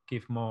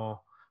give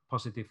more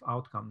positive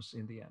outcomes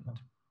in the end.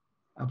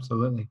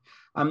 Absolutely.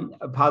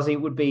 Pasi,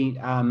 it would be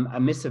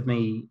amiss of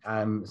me,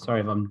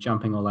 sorry if I'm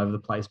jumping all over the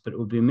place, but it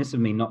would be amiss of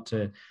me not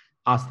to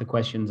ask the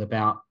questions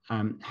about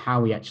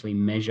how we actually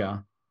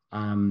measure,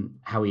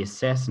 how we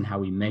assess and how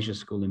we measure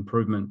school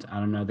improvement. I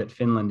don't know that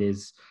Finland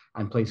is,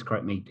 and please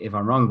correct me if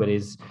I'm wrong, but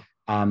is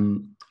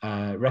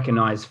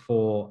recognized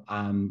for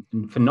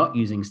not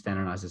using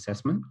standardized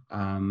assessment,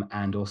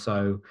 and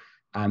also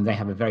they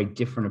have a very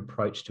different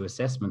approach to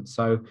assessment.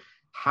 So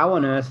how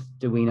on earth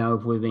do we know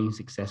if we're being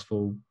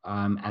successful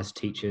as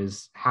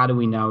teachers? How do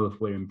we know if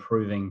we're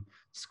improving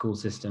school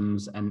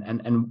systems,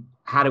 and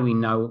how do we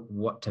know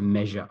what to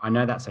measure? I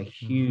know that's a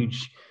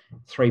huge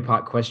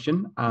three-part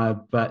question,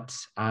 but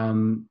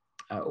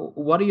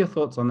what are your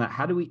thoughts on that?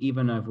 How do we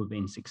even know if we're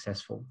being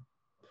successful?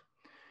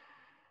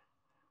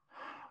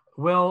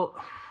 Well,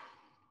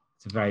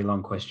 it's a very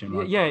long question,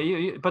 right?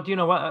 Yeah, but you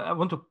know what? I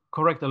want to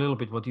correct a little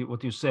bit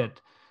what you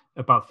said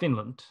about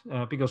Finland,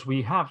 because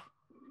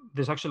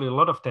there's actually a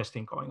lot of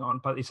testing going on,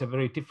 but it's a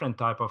very different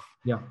type of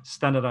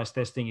standardized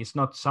testing. It's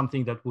not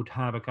something that would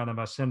have a kind of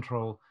a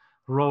central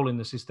role in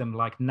the system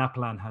like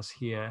NAPLAN has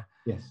here,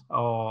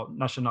 or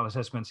national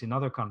assessments in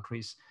other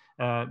countries.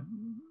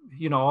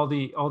 You know,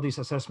 all these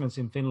assessments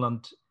in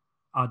Finland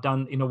are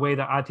done in a way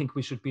that I think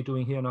we should be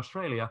doing here in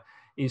Australia,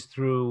 is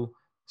through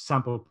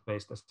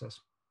sample-based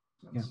assessments.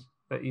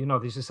 You know,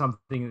 this is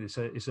something,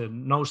 it's a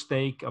no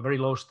stake, a very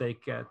low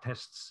stake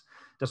tests.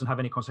 Doesn't have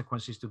any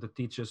consequences to the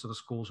teachers or the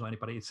schools or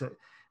anybody.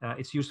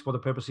 It's used for the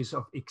purposes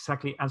of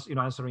exactly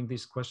answering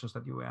these questions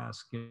that you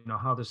ask. You know,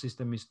 how the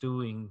system is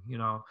doing. You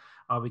know,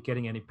 are we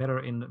getting any better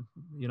in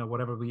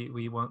whatever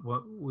we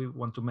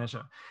want to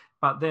measure?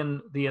 But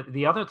then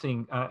the other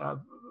thing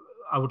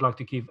I would like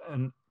to give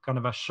kind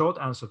of a short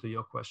answer to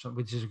your question,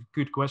 which is a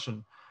good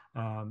question,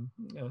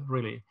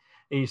 really,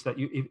 is that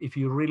if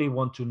you really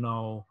want to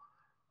know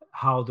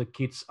how the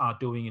kids are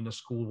doing in the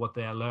school, what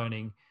they are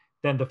learning,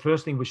 then the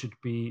first thing we should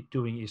be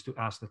doing is to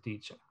ask the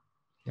teacher.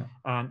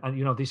 And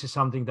you know, this is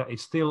something that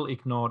is still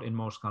ignored in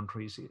most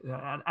countries,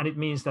 and it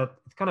means that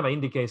it kind of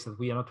indicates that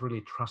we are not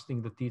really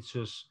trusting the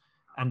teacher's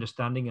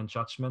understanding and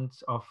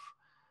judgment of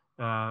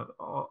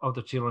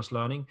the children's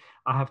learning.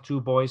 I have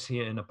two boys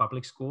here in a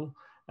public school,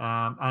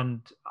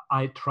 and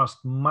I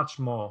trust much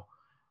more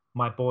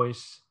my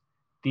boys'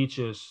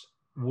 teachers'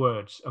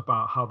 words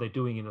about how they're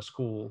doing in the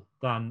school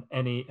than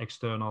any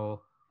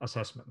external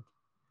assessment.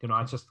 You know,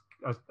 I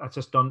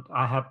just don't.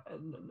 I have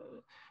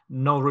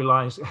no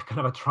reliance, kind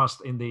of a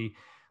trust in the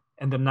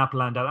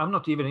NAPLAN. That I'm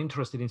not even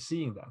interested in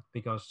seeing that,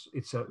 because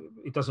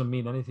it doesn't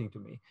mean anything to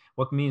me.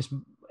 What means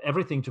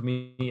everything to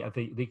me at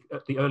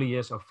the early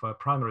years of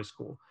primary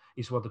school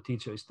is what the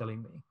teacher is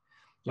telling me.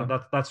 And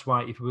that's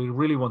why, if we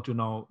really want to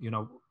know, you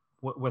know,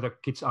 whether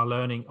kids are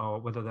learning or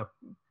whether they're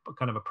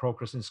kind of a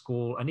progress in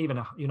school, and even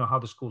how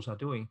the schools are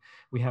doing,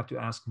 we have to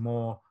ask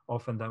more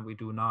often than we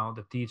do now.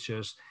 The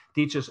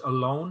teachers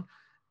alone,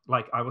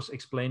 like I was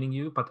explaining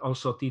you, but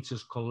also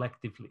teachers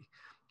collectively.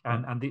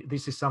 And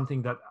this is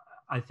something that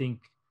I think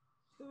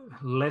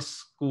less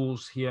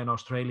schools here in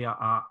Australia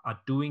are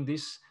doing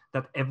this,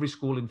 that every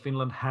school in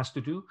Finland has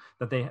to do,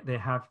 that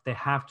they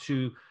have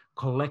to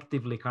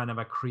collectively kind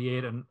of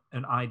create an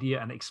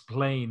idea and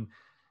explain,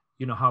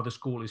 you know, how the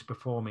school is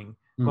performing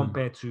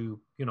compared to,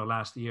 you know,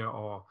 last year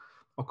or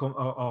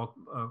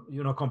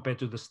you know, compared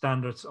to the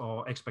standards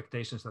or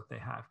expectations that they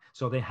have.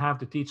 So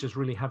the teachers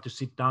really have to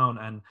sit down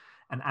and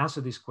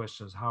answer these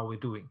questions, how we're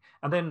doing.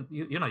 And then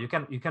you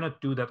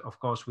cannot do that, of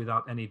course,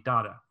 without any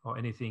data or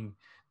anything,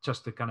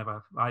 just to kind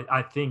of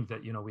I think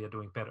that, you know, we are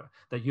doing better,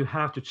 that you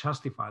have to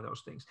justify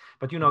those things.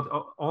 But you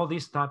know, all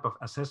this type of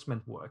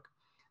assessment work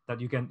that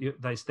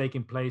that is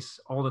taking place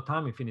all the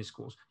time in Finnish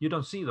schools, you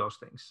don't see those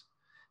things,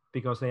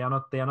 because they are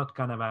not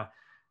kind of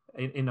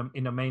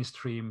in a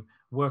mainstream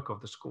work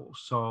of the school.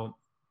 So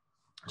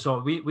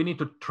we need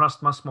to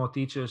trust much more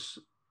teachers'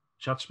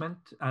 judgment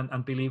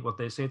and believe what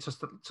they say,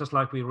 just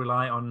like we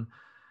rely on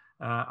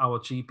our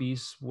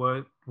GP's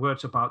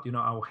words about, you know,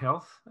 our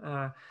health,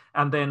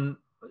 and then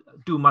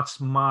do much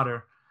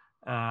smarter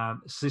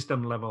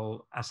system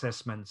level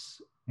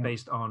assessments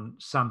based on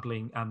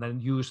sampling, and then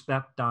use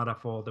that data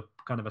for the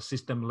kind of a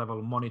system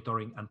level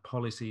monitoring and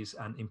policies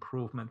and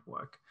improvement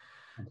work.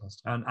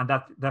 Fantastic. And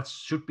that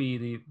should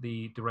be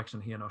the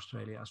direction here in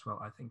Australia as well,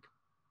 I think.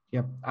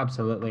 Yep,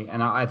 absolutely.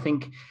 And I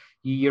think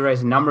you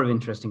raise a number of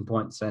interesting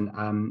points,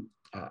 and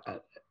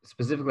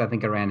specifically, I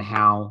think, around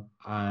how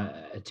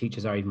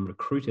teachers are even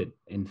recruited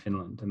in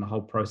Finland, and the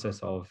whole process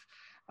of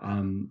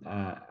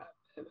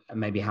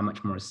maybe how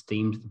much more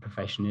esteemed the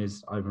profession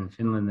is over in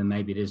Finland than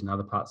maybe it is in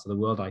other parts of the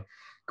world. I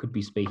could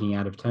be speaking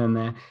out of turn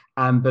there,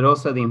 but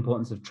also the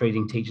importance of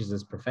treating teachers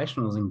as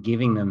professionals and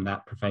giving them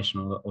that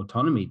professional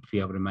autonomy to be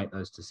able to make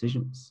those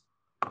decisions.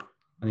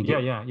 I think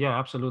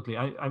absolutely.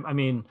 I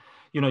mean,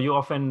 you know,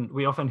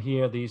 we often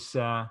hear these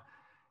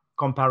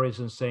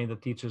comparisons saying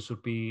that teachers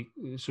should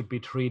be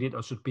treated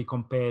or should be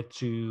compared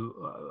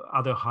to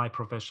other high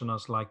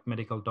professionals like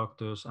medical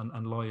doctors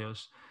and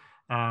lawyers.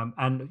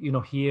 And you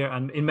know, here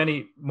and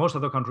in most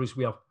other countries,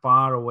 we are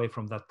far away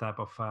from that type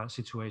of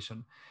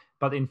situation.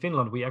 But in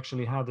Finland, we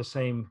actually have the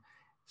same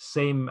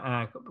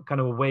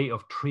kind of a way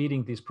of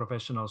treating these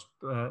professionals,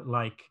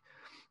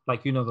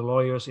 like the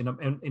lawyers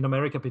in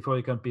America. Before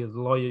you can be a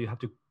lawyer, you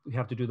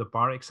have to do the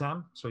bar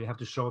exam. So you have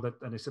to show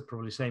that, and it's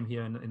probably the same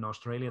here in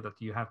Australia, that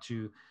you have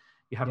to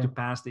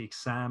pass the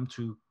exam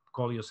to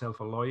call yourself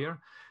a lawyer.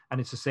 And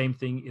it's the same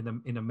thing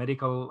in a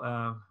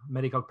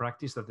medical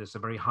practice, that there's a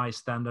very high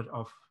standard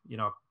of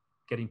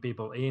getting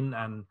people in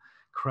and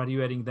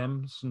graduating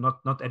them. So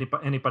not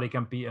anybody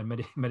can be a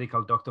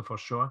medical doctor for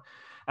sure.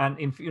 And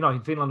in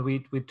Finland,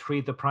 we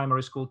treat the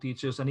primary school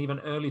teachers and even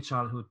early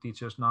childhood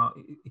teachers now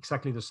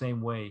exactly the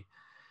same way.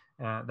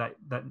 That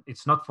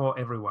it's not for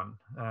everyone.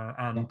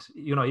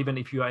 Even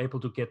if you are able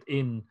to get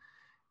in,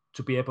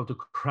 to be able to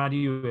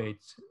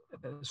graduate,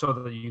 so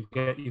that you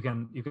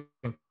can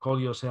call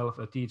yourself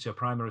a teacher,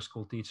 primary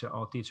school teacher,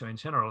 or teacher in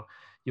general,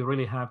 you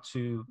really have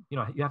to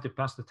you have to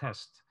pass the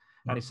test.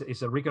 And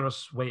it's a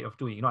rigorous way of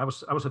doing. I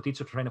was a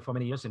teacher trainer for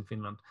many years in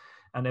Finland,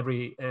 and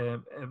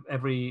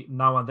every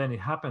now and then it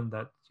happened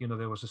that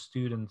there was a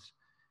student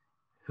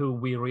who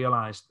we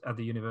realized at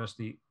the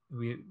university,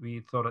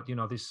 we thought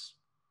that this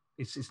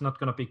it's not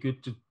going to be good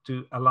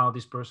to allow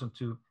this person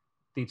to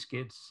teach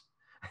kids.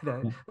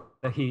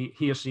 that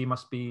he or she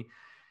must be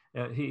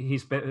he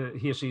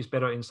or she is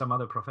better in some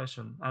other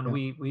profession, and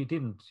we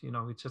didn't.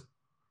 We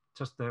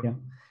just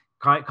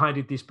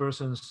guided these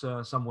persons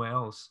somewhere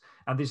else,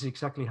 and this is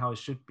exactly how it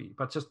should be.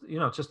 But just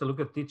to look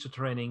at teacher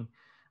training,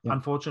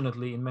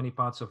 unfortunately, in many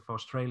parts of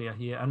Australia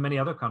here and many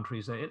other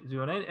countries,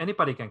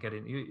 anybody can get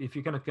in. If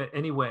you cannot get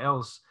anywhere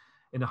else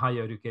in a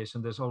higher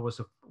education, there's always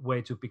a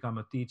way to become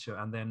a teacher.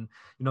 And then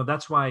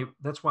that's why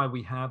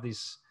we have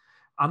this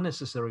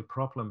unnecessary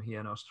problem here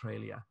in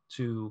Australia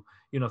to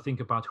think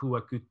about who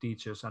are good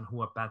teachers and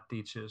who are bad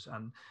teachers,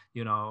 and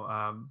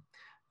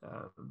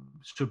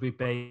should we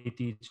pay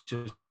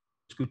teachers,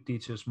 good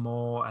teachers,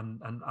 more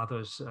and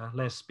others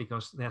less,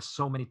 because there's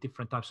so many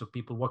different types of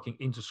people walking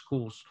into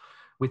schools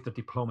with the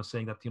diploma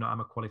saying that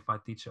I'm a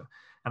qualified teacher.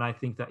 And I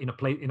think that in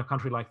a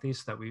country like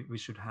this, that we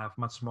should have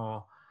much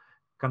more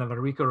kind of a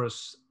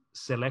rigorous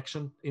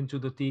selection into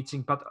the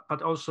teaching,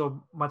 but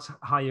also much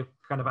higher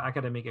kind of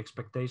academic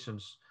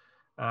expectations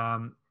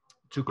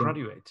to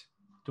graduate,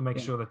 to make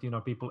sure that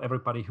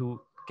everybody who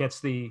gets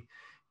the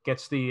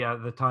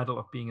title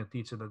of being a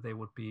teacher, that they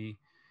would be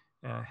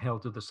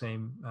held to the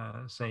same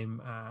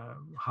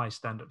high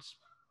standards.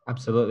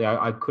 Absolutely,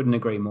 I couldn't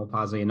agree more,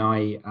 Pasi. And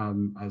I,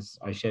 as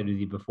I shared with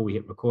you before we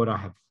hit record, I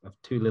have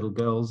two little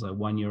girls, a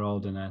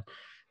 1-year-old and a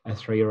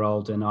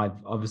 3-year-old, and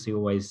I've obviously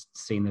always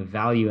seen the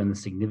value and the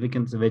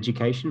significance of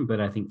education.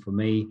 But I think for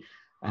me,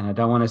 and I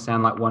don't want to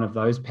sound like one of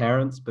those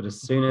parents, but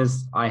as soon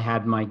as I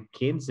had my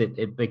kids,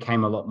 it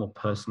became a lot more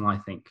personal, I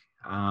think.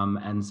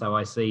 And so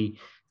I see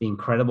the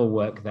incredible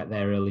work that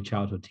their early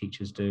childhood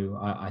teachers do.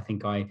 I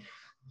think I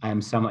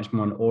am so much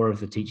more in awe of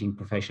the teaching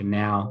profession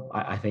now.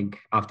 I think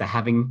after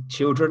having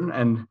children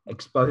and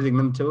exposing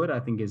them to it,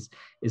 I think is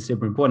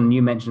super important. And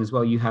you mentioned as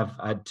well, you have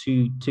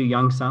two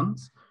young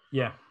sons.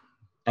 Yeah.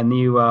 And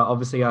you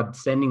obviously are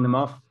sending them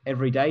off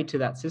every day to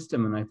that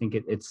system. And I think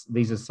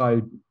these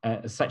are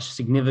such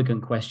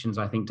significant questions,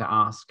 I think, to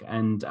ask.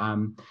 And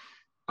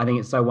I think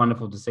it's so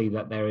wonderful to see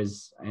that there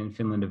is in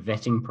Finland a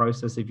vetting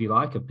process, if you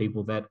like, of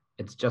people that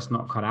it's just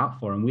not cut out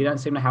for. And we don't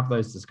seem to have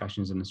those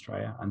discussions in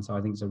Australia. And so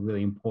I think it's a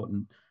really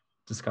important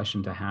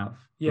discussion to have.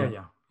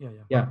 Yeah.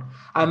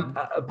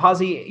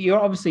 Pasi, you're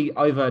obviously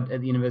over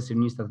at the University of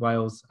New South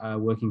Wales,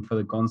 working for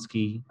the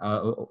Gonski,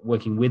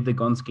 working with the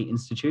Gonski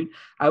Institute.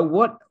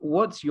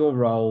 What's your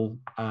role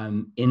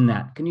in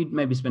that? Can you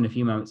maybe spend a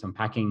few moments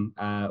unpacking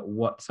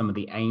what some of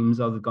the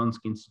aims of the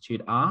Gonski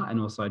Institute are, and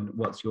also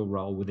what's your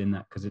role within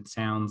that? Because it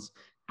sounds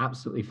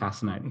absolutely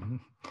fascinating. Mm-hmm.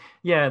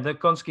 Yeah, the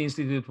Gonski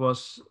Institute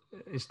was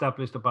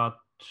established about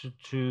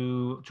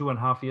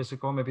 2.5 years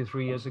ago, maybe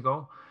 3 years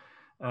ago.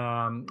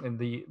 In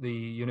the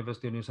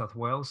University of New South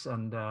Wales,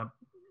 and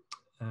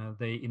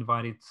they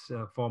invited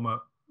former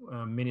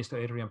Minister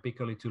Adrian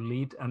Piccoli to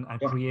lead and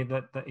create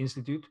that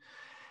institute.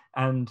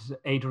 And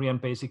Adrian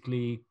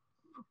basically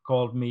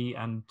called me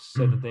and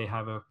said that they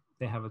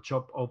have a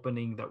job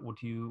opening, that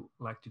would you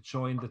like to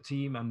join the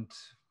team? And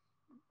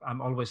I'm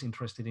always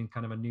interested in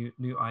kind of a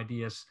new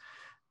ideas.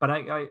 But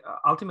I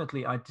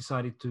ultimately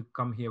decided to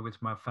come here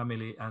with my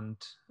family and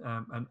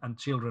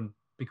children,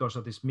 because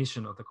of this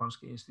mission of the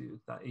Gonski Institute.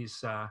 That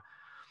is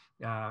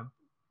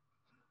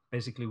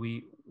basically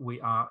we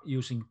are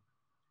using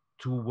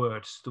 2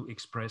 words to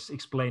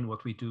explain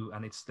what we do,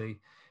 and it's the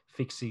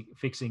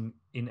fixing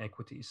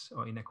inequities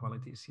or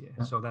inequalities here.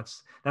 So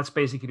that's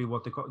basically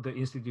what the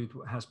institute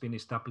has been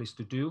established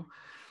to do.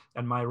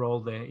 And my role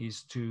there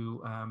is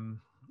to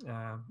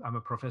I'm a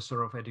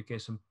professor of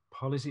education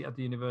policy at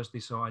the university,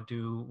 so I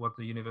do what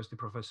the university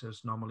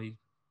professors normally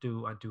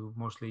do. I do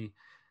mostly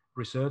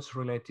research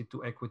related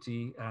to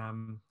equity.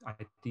 I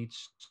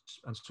teach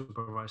and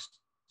supervise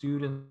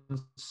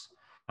students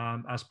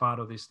as part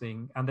of this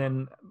thing. And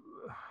then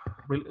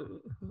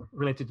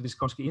related to this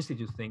Konski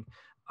Institute thing,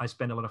 I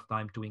spend a lot of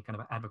time doing kind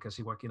of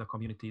advocacy work in the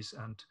communities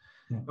and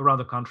around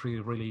the country.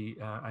 Really,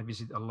 I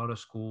visit a lot of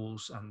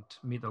schools and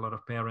meet a lot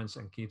of parents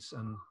and kids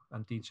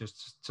and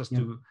teachers just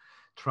to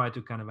try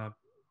to kind of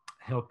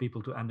help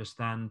people to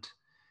understand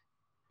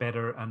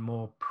better and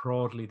more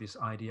broadly this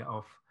idea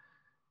of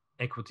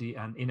equity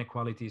and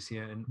inequalities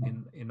here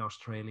in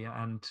Australia,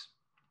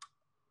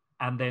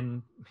 and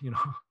then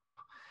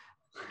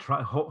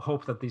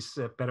hope that this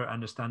better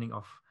understanding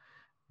of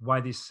why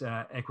this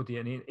equity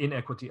and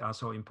inequity are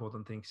so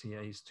important things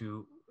here is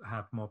to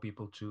have more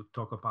people to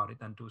talk about it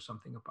and do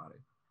something about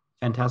it.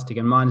 Fantastic.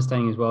 And my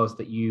understanding as well is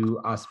that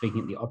you are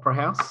speaking at the Opera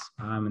House,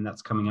 and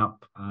that's coming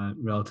up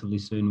relatively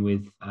soon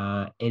with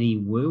Eddie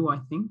Wu, I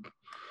think.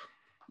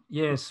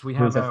 Yes, we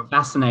have a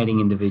fascinating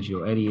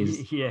individual. Eddie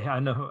is I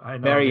know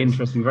very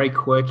interesting, very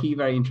quirky,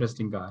 very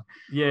interesting guy.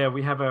 Yeah,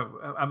 we have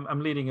I'm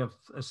leading a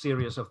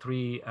series of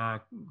 3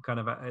 kind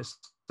of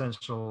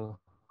essential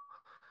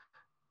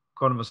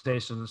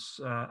conversations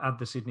at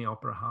the Sydney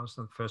Opera House.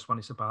 And the first one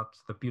is about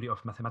the beauty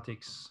of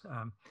mathematics,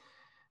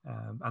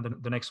 and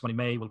the next one in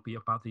May will be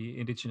about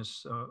the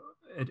Indigenous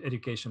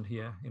education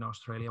here in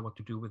Australia, what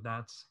to do with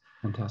that.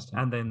 Fantastic.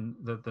 And then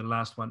the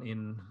last one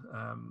in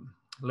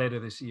later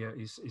this year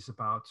is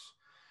about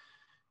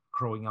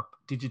growing up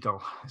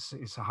digital.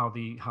 Is how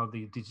the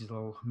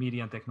digital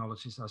media and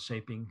technologies are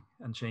shaping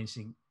and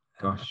changing,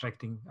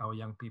 affecting our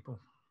young people.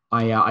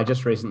 I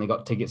just recently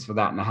got tickets for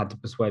that, and I had to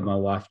persuade my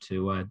wife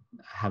to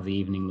have the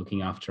evening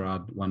looking after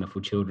our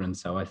wonderful children.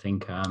 So I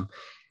think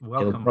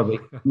it'll probably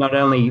not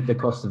only the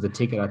cost of the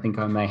ticket. I think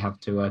I may have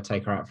to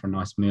take her out for a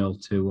nice meal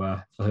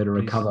for her to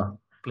recover.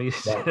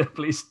 Please,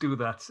 please do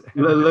that.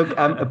 Look,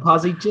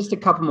 Pasi, just a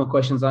couple more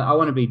questions. I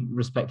want to be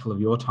respectful of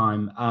your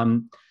time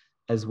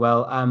as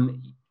well.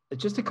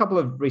 Just a couple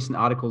of recent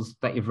articles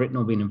that you've written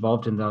or been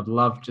involved in that I'd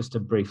love just to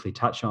briefly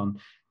touch on.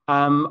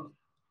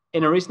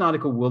 In a recent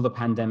article, Will the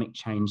Pandemic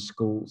Change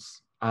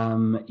Schools?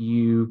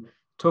 You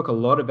talk a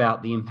lot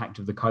about the impact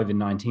of the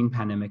COVID-19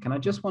 pandemic, and I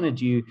just wanted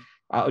you,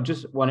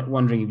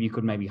 wondering if you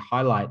could maybe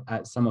highlight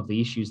some of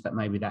the issues that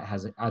maybe that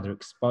has either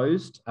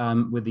exposed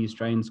with the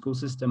Australian school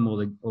system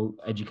or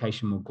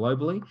education more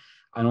globally,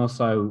 and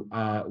also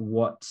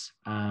what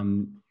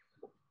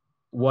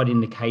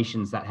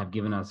indications that have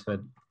given us for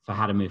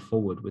how to move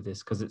forward with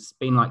this, because it's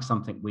been like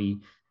something we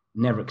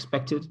never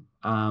expected,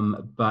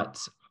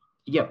 but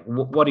yeah,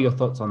 what are your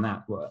thoughts on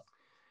that?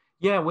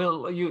 Yeah,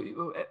 well,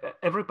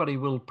 everybody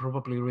will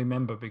probably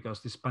remember,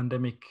 because this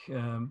pandemic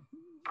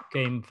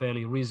came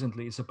fairly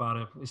recently. It's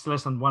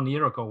less than 1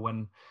 year ago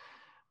when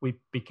we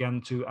began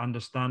to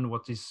understand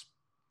what is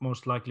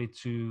most likely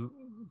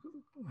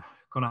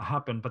gonna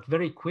happen. But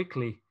very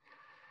quickly,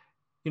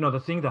 the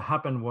thing that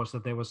happened was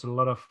that there was a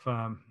lot of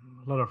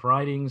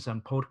writings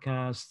and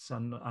podcasts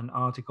and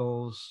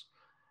articles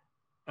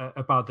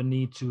about the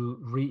need to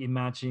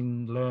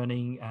reimagine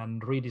learning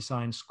and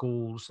redesign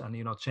schools and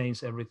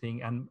change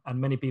everything, and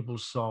many people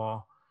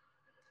saw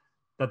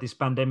that this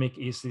pandemic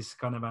is this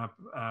kind of a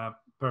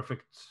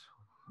perfect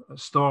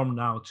storm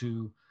now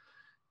to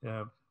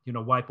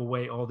wipe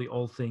away all the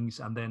old things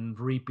and then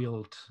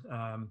rebuild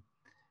a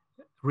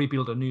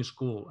new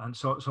school. And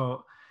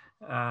so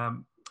I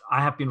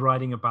have been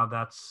writing about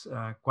that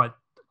quite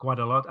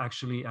a lot,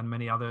 actually, and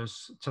many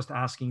others, just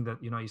asking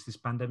that is this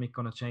pandemic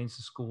going to change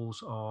the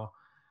schools, or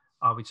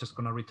are we just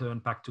going to return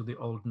back to the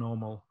old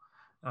normal?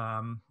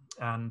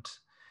 And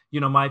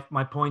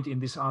my point in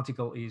this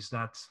article is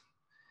that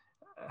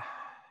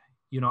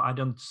I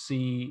don't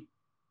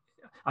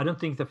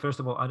think that, first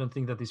of all, I don't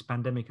think that this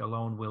pandemic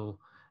alone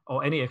will,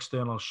 or any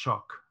external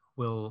shock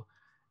will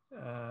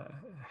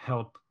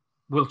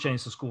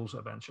change the schools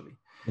eventually,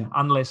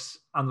 unless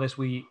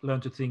we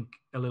learn to think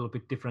a little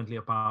bit differently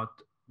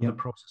about the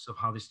process of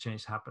how this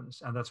change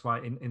happens. And that's why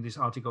in this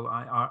article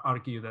I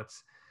argue that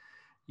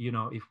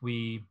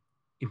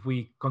if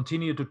we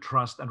continue to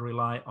trust and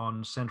rely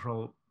on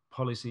central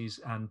policies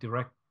and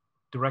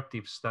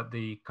directives that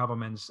the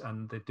governments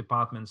and the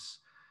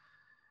departments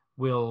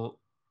will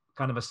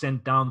kind of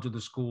send down to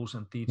the schools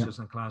and teachers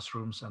and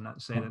classrooms and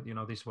say that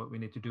this is what we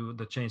need to do,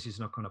 the change is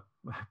not going to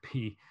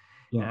be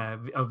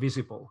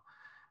visible.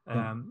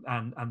 And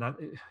that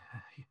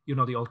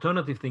the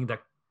alternative thing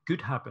that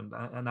could happen,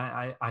 and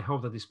I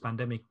hope that this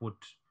pandemic would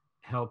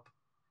help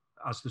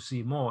us to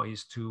see more,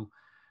 is to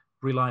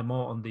rely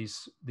more on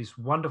these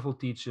wonderful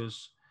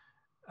teachers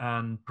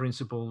and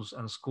principals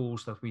and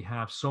schools that we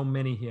have, so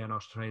many here in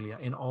Australia,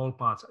 in all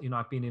parts.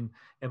 I've been in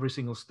every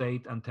single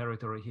state and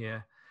territory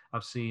here.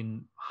 I've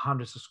seen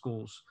hundreds of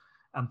schools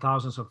and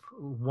thousands of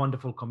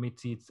wonderful,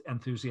 committed,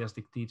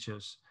 enthusiastic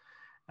teachers.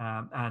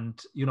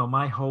 And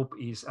my hope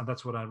is, and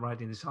that's what I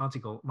write in this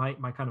article,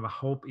 my kind of a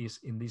hope is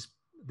in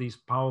these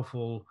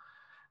powerful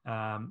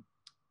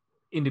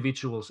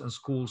individuals and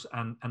schools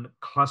and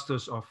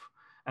clusters of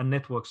and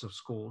networks of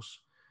schools.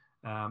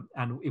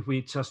 And if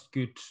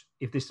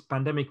this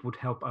pandemic would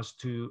help us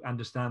to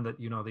understand that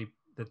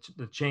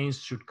the change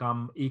should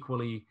come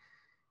equally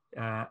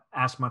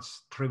as much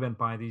driven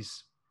by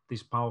these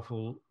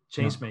powerful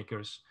change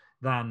makers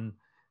than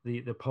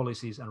the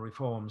policies and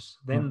reforms,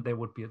 then there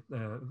would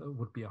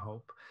be a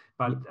hope.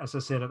 But as I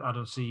said, I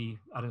don't see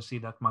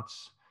that much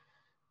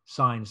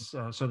signs,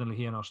 certainly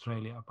here in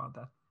Australia, about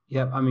that.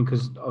 Yeah, I mean,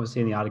 because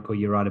obviously in the article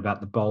you write about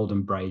the bold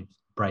and brave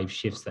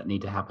shifts that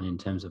need to happen in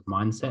terms of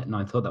mindset, and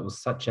I thought that was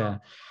such a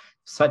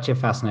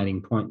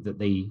fascinating point, that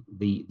the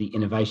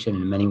innovation,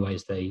 in many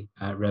ways the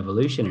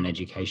revolution in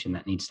education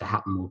that needs to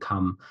happen, will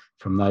come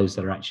from those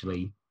that are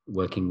actually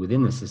working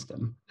within the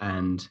system,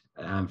 and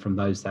from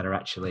those that are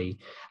actually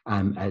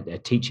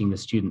teaching the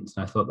students.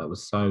 And I thought that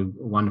was so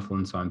wonderful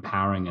and so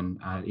empowering. And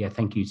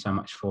thank you so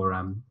much for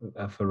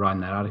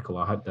writing that article.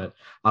 I hope that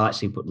I'll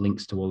actually put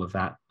links to all of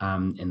that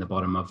in the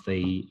bottom of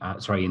the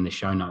in the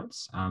show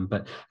notes.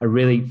 But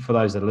for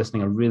those that are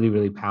listening, a really,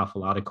 really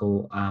powerful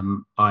article.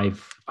 I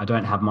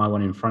don't have my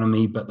one in front of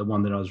me, but the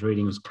one that I was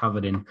reading was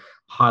covered in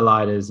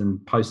highlighters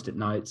and post-it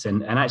notes.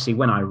 And actually,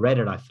 when I read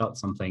it, I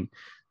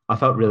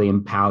felt really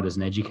empowered as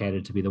an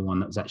educator to be the one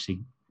that was actually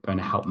going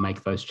to help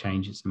make those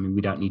changes. I mean,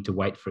 we don't need to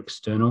wait for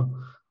external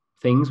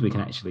things. We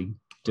can actually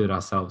do it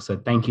ourselves. So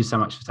thank you so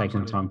much for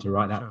taking the time to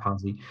write that,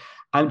 Pasi.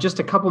 Just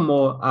a couple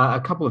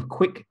of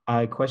quick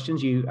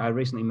questions. You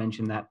recently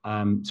mentioned that,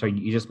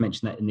 you just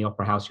mentioned that in the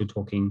Opera House, you're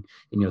talking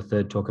in your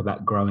third talk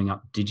about growing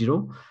up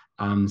digital.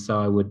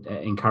 So I would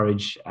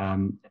encourage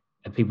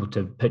people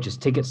to purchase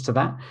tickets to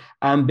that.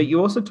 But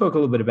you also talk a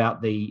little bit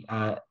about the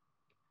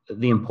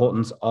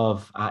importance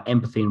of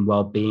empathy and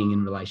well-being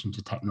in relation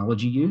to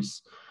technology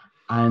use.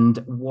 And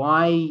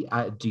why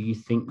do you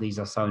think these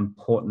are so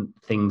important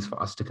things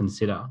for us to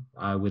consider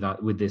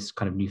with this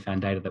kind of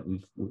newfound data that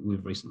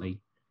we've recently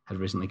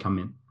come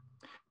in?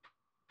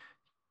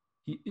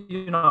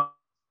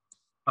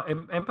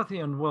 Empathy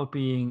and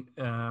well-being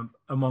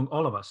among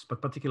all of us,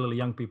 but particularly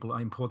young people,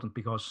 are important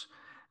because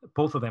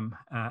both of them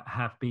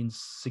have been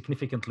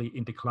significantly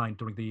in decline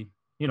during the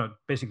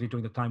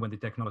time when the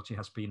technology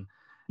has been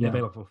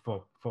available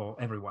for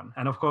everyone.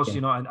 And of course,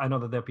 I know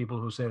that there are people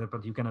who say that,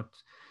 but you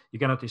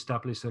cannot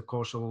establish a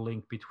causal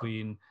link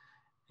between,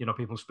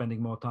 people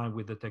spending more time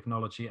with the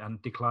technology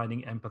and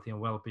declining empathy and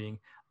well-being.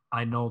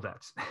 I know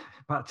that,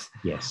 but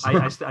yes,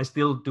 I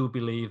still do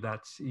believe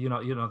that,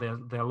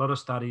 there are a lot of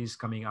studies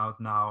coming out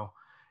now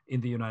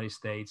in the United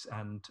States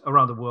and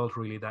around the world,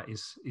 really, that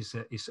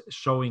is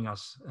showing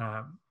us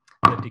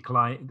the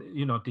decline,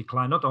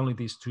 not only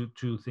these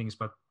two things,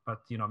 but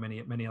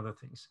many other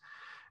things.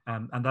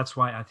 And that's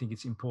why I think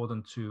it's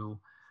important to,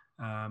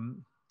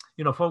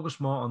 focus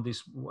more on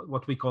this,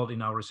 what we call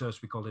in our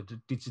research, we call it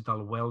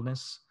digital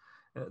wellness.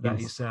 That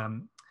is,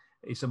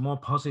 it's a more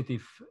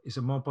positive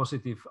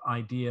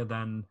idea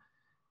than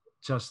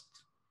just,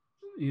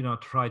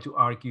 try to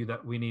argue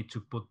that we need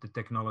to put the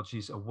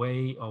technologies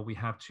away, or we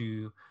have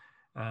to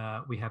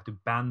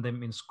ban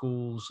them in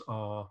schools,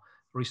 or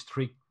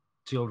restrict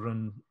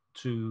children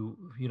to,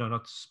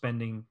 not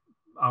spending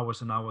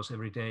hours and hours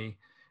every day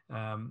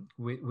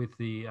with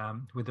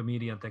the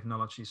media and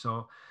technology.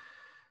 So,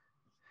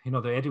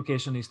 the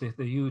education is the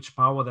huge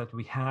power that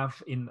we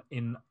have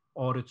in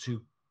order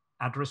to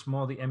address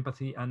more the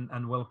empathy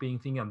and well-being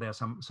thing. And there are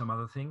some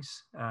other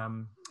things.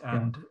 And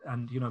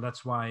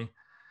that's why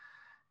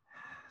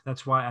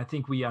I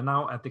think we are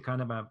now at the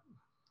kind of a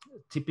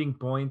tipping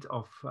point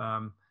of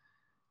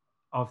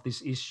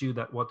this issue,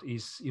 that what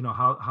is,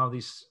 how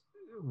this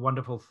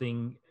wonderful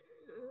thing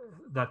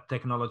that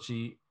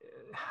technology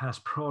has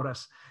brought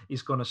us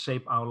is going to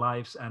shape our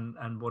lives,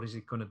 and what is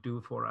it going to do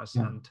for us.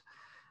 And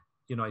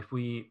if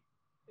we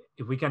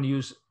can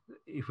use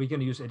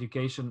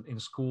education in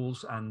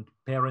schools and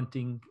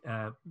parenting,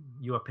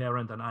 you're a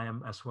parent and I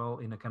am as well,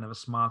 in a kind of a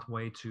smart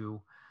way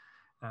to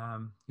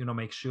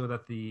make sure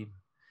that the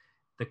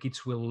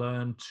kids will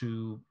learn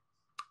to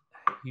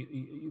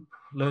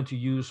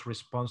use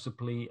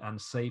responsibly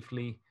and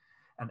safely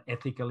and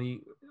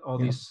ethically all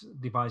these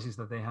devices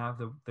that they have,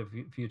 the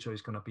future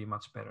is going to be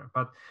much better.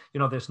 But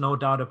there's no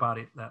doubt about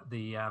it that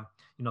the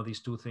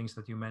these two things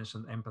that you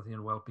mentioned, empathy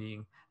and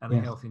well-being, and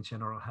health in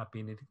general, have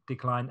been in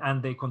decline,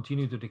 and they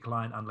continue to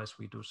decline unless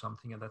we do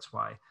something. And that's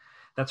why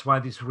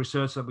this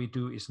research that we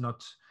do is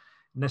not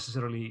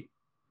necessarily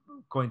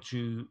going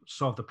to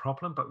solve the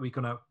problem, but we're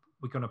gonna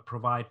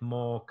provide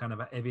more kind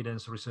of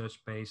evidence,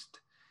 research-based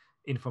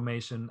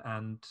information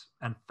and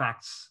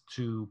facts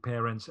to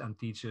parents and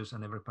teachers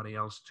and everybody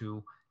else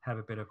to have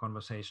a better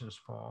conversations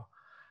for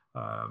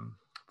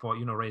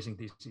raising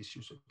these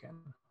issues again.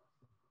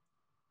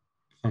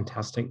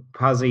 Fantastic.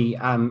 Pasi,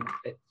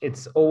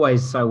 it's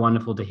always so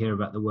wonderful to hear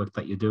about the work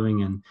that you're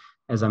doing. And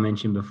as I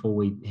mentioned before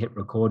we hit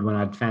record, when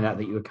I found out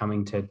that you were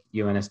coming to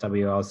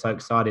UNSW, I was so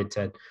excited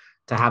to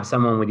have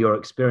someone with your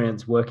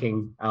experience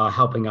working,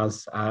 helping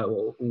us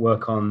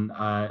work on,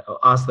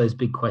 ask those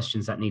big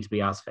questions that need to be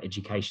asked for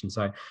education.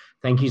 So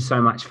thank you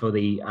so much for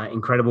the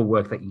incredible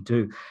work that you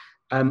do.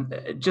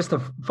 Just a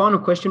final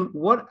question.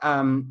 What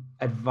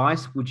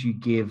advice would you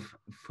give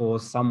for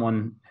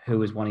someone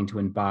who is wanting to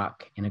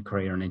embark in a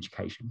career in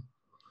education?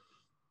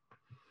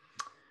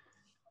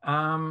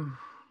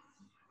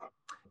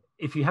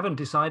 if you haven't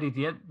decided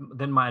yet,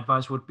 then my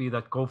advice would be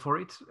that go for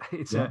it.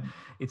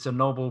 It's a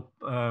noble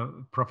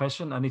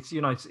profession, and it's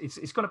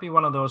going to be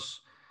one of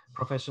those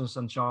professions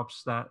and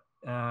jobs that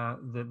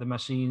the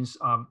machines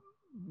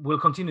will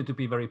continue to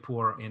be very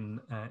poor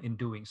in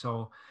doing.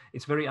 So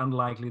it's very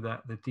unlikely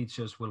that the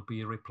teachers will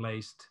be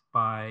replaced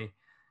by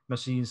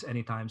machines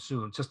anytime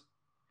soon. Just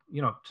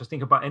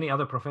think about any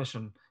other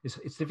profession.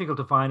 It's difficult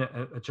to find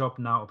a job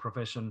now, a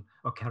profession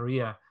or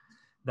career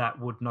that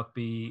would not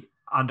be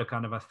under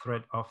kind of a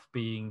threat of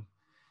being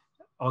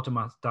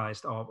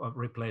automatized or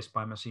replaced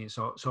by machines.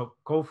 So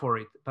go for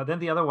it. But then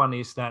the other one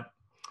is that,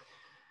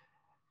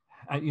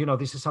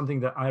 this is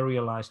something that I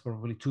realized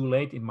probably too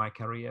late in my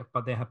career,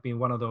 but they have been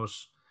one of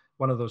those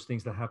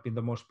things that have been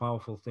the most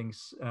powerful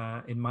things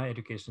in my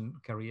education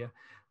career.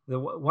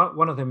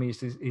 One of them is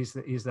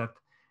that,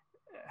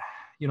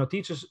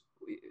 teachers,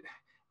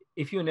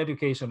 if you're in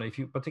education,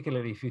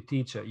 particularly if you're a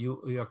teacher,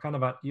 you are kind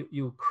of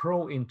you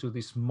grow into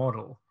this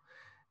model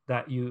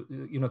that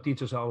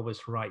teachers are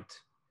always right.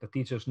 The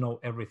teachers know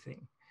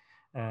everything,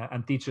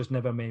 and teachers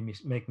never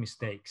make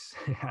mistakes.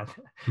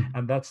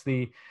 And that's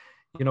the,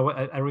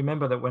 I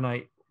remember that when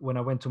I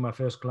went to my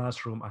first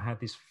classroom, I had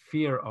this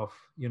fear of,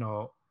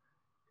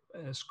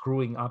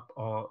 screwing up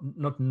or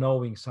not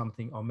knowing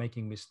something or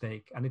making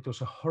mistake, and it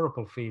was a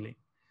horrible feeling.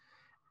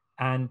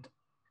 And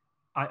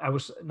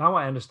now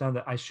I understand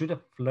that I should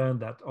have learned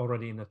that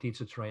already in the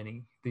teacher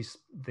training.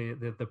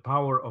 The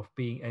power of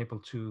being able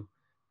to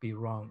be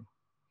wrong.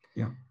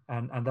 Yeah.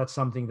 And that's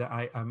something that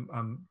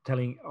I'm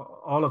telling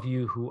all of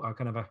you who are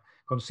kind of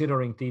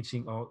considering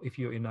teaching, or if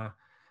you're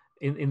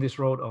in this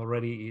road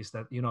already, is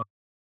that,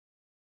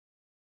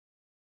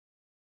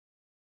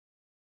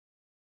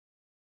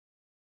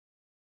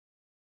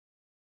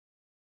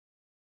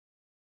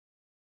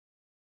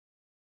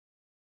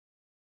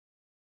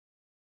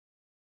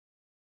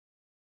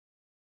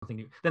 something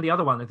new. Then the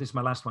other one, this is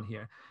my last one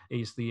here,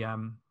 is the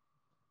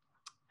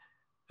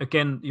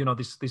again,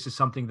 this is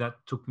something that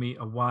took me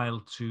a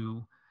while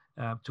to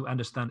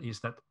understand, is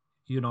that,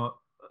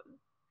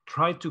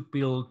 try to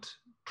build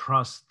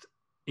trust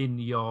in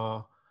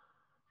your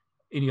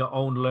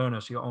own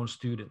learners, your own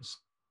students.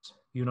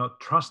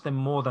 Trust them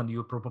more than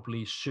you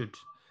probably should,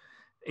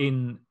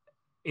 in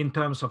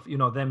terms of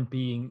them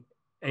being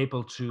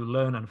able to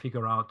learn and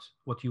figure out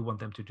what you want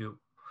them to do.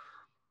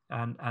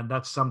 And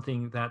that's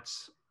something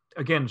that's,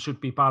 again, should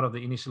be part of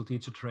the initial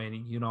teacher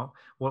training.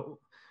 What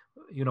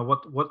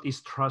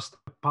is trust?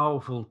 A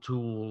powerful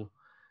tool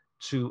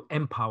to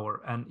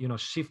empower and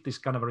shift this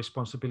kind of a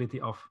responsibility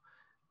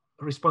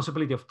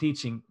of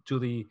teaching to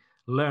the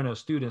learners,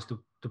 students,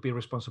 to be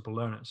responsible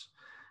learners.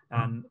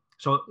 And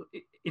so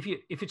if you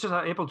just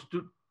are able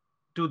to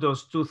do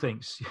those two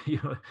things,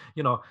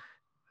 you know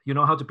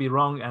how to be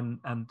wrong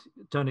and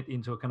turn it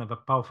into a kind of a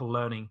powerful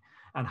learning,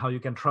 and how you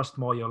can trust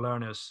more your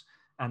learners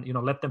and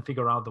let them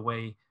figure out the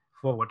way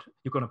forward.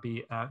 You're going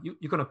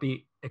to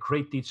be a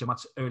great teacher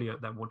much earlier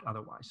than would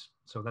otherwise.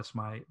 So that's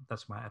my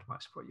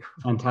advice for you.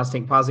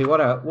 Fantastic, Pasi.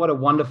 What a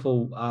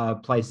wonderful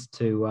place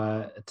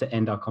to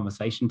end our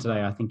conversation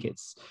today. I think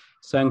it's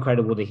so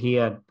incredible to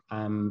hear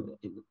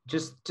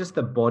just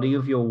the body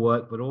of your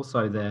work, but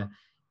also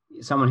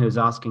someone who's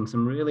asking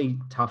some really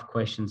tough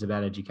questions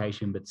about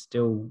education, but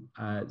still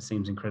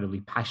seems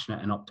incredibly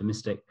passionate and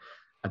optimistic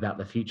about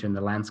the future and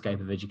the landscape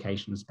of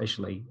education,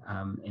 especially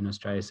in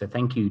Australia. So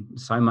thank you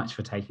so much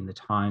for taking the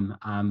time.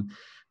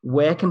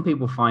 Where can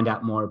people find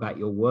out more about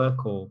your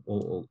work,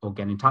 or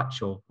get in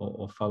touch,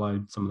 or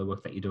follow some of the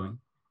work that you're doing?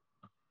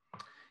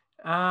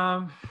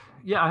 I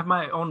have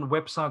my own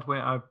website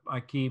where I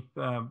keep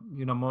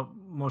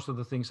most of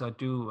the things I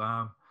do.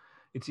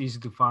 It's easy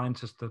to find.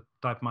 Just to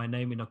type my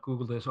name in a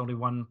Google. There's only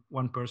one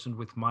person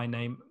with my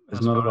name, as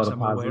far as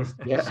I'm aware.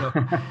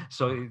 Yeah.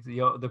 so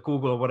the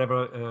Google or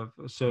whatever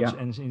search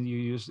engine you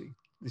use,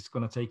 it's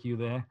going to take you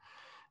there.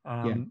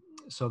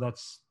 So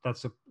that's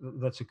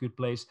a good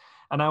place.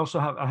 And I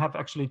have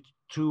actually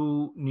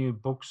 2 new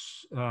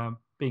books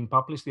being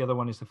published. The other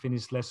one is the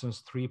Finnish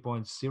Lessons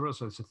 3.0.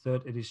 So it's a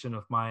 3rd edition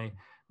of my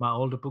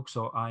older book.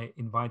 So I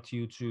invite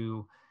you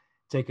to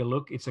take a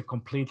look. It's a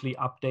completely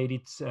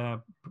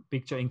updated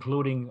picture,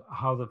 including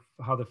how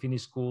the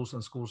Finnish schools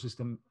and school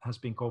system has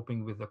been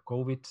coping with the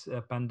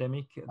COVID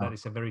pandemic. That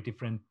is a very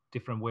different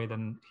way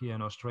than here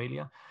in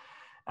Australia.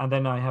 And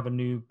then I have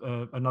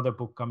another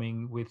book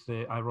coming with.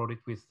 I wrote it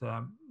with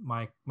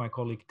my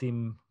colleague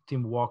Tim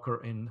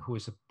Walker, who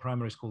is a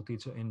primary school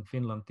teacher in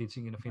Finland,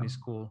 teaching in a Finnish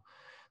school.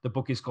 The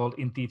book is called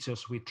 "In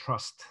Teachers We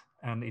Trust,"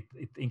 and it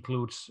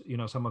includes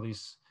some of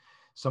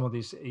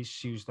these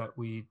issues that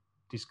we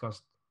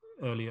discussed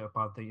earlier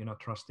about the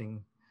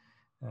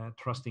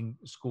trusting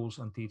schools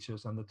and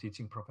teachers and the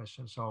teaching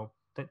profession. So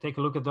take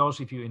a look at those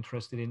if you're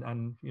interested in,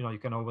 and you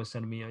can always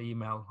send me an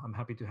email. I'm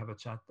happy to have a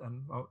chat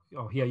and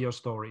or hear your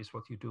stories,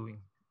 what you're doing.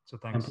 So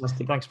thanks.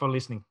 Fantastic. Thanks for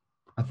listening.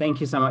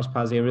 Thank you so much,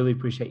 Pasi. I really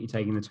appreciate you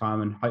taking the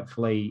time, and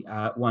hopefully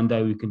one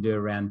day we can do a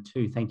round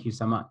 2. Thank you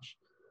so much.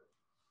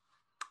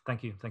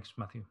 Thank you. Thanks,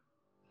 Matthew.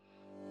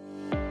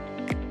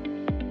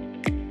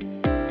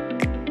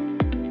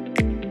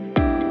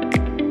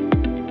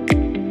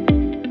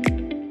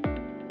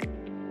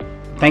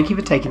 Thank you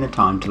for taking the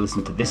time to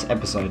listen to this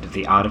episode of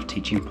the Art of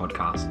Teaching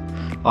podcast.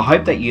 I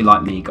hope that you,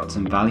 like me, got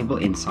some valuable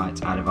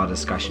insights out of our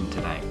discussion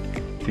today.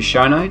 For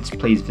show notes,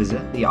 please visit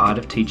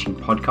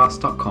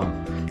theartofteachingpodcast.com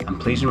and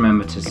please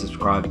remember to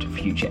subscribe to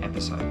future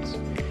episodes.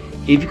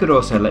 If you could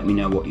also let me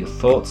know what your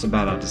thoughts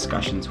about our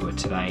discussions were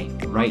today,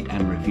 rate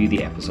and review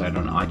the episode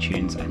on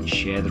iTunes and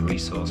share the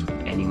resource with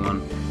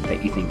anyone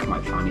that you think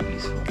might find it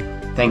useful.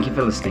 Thank you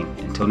for listening.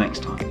 Until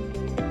next time.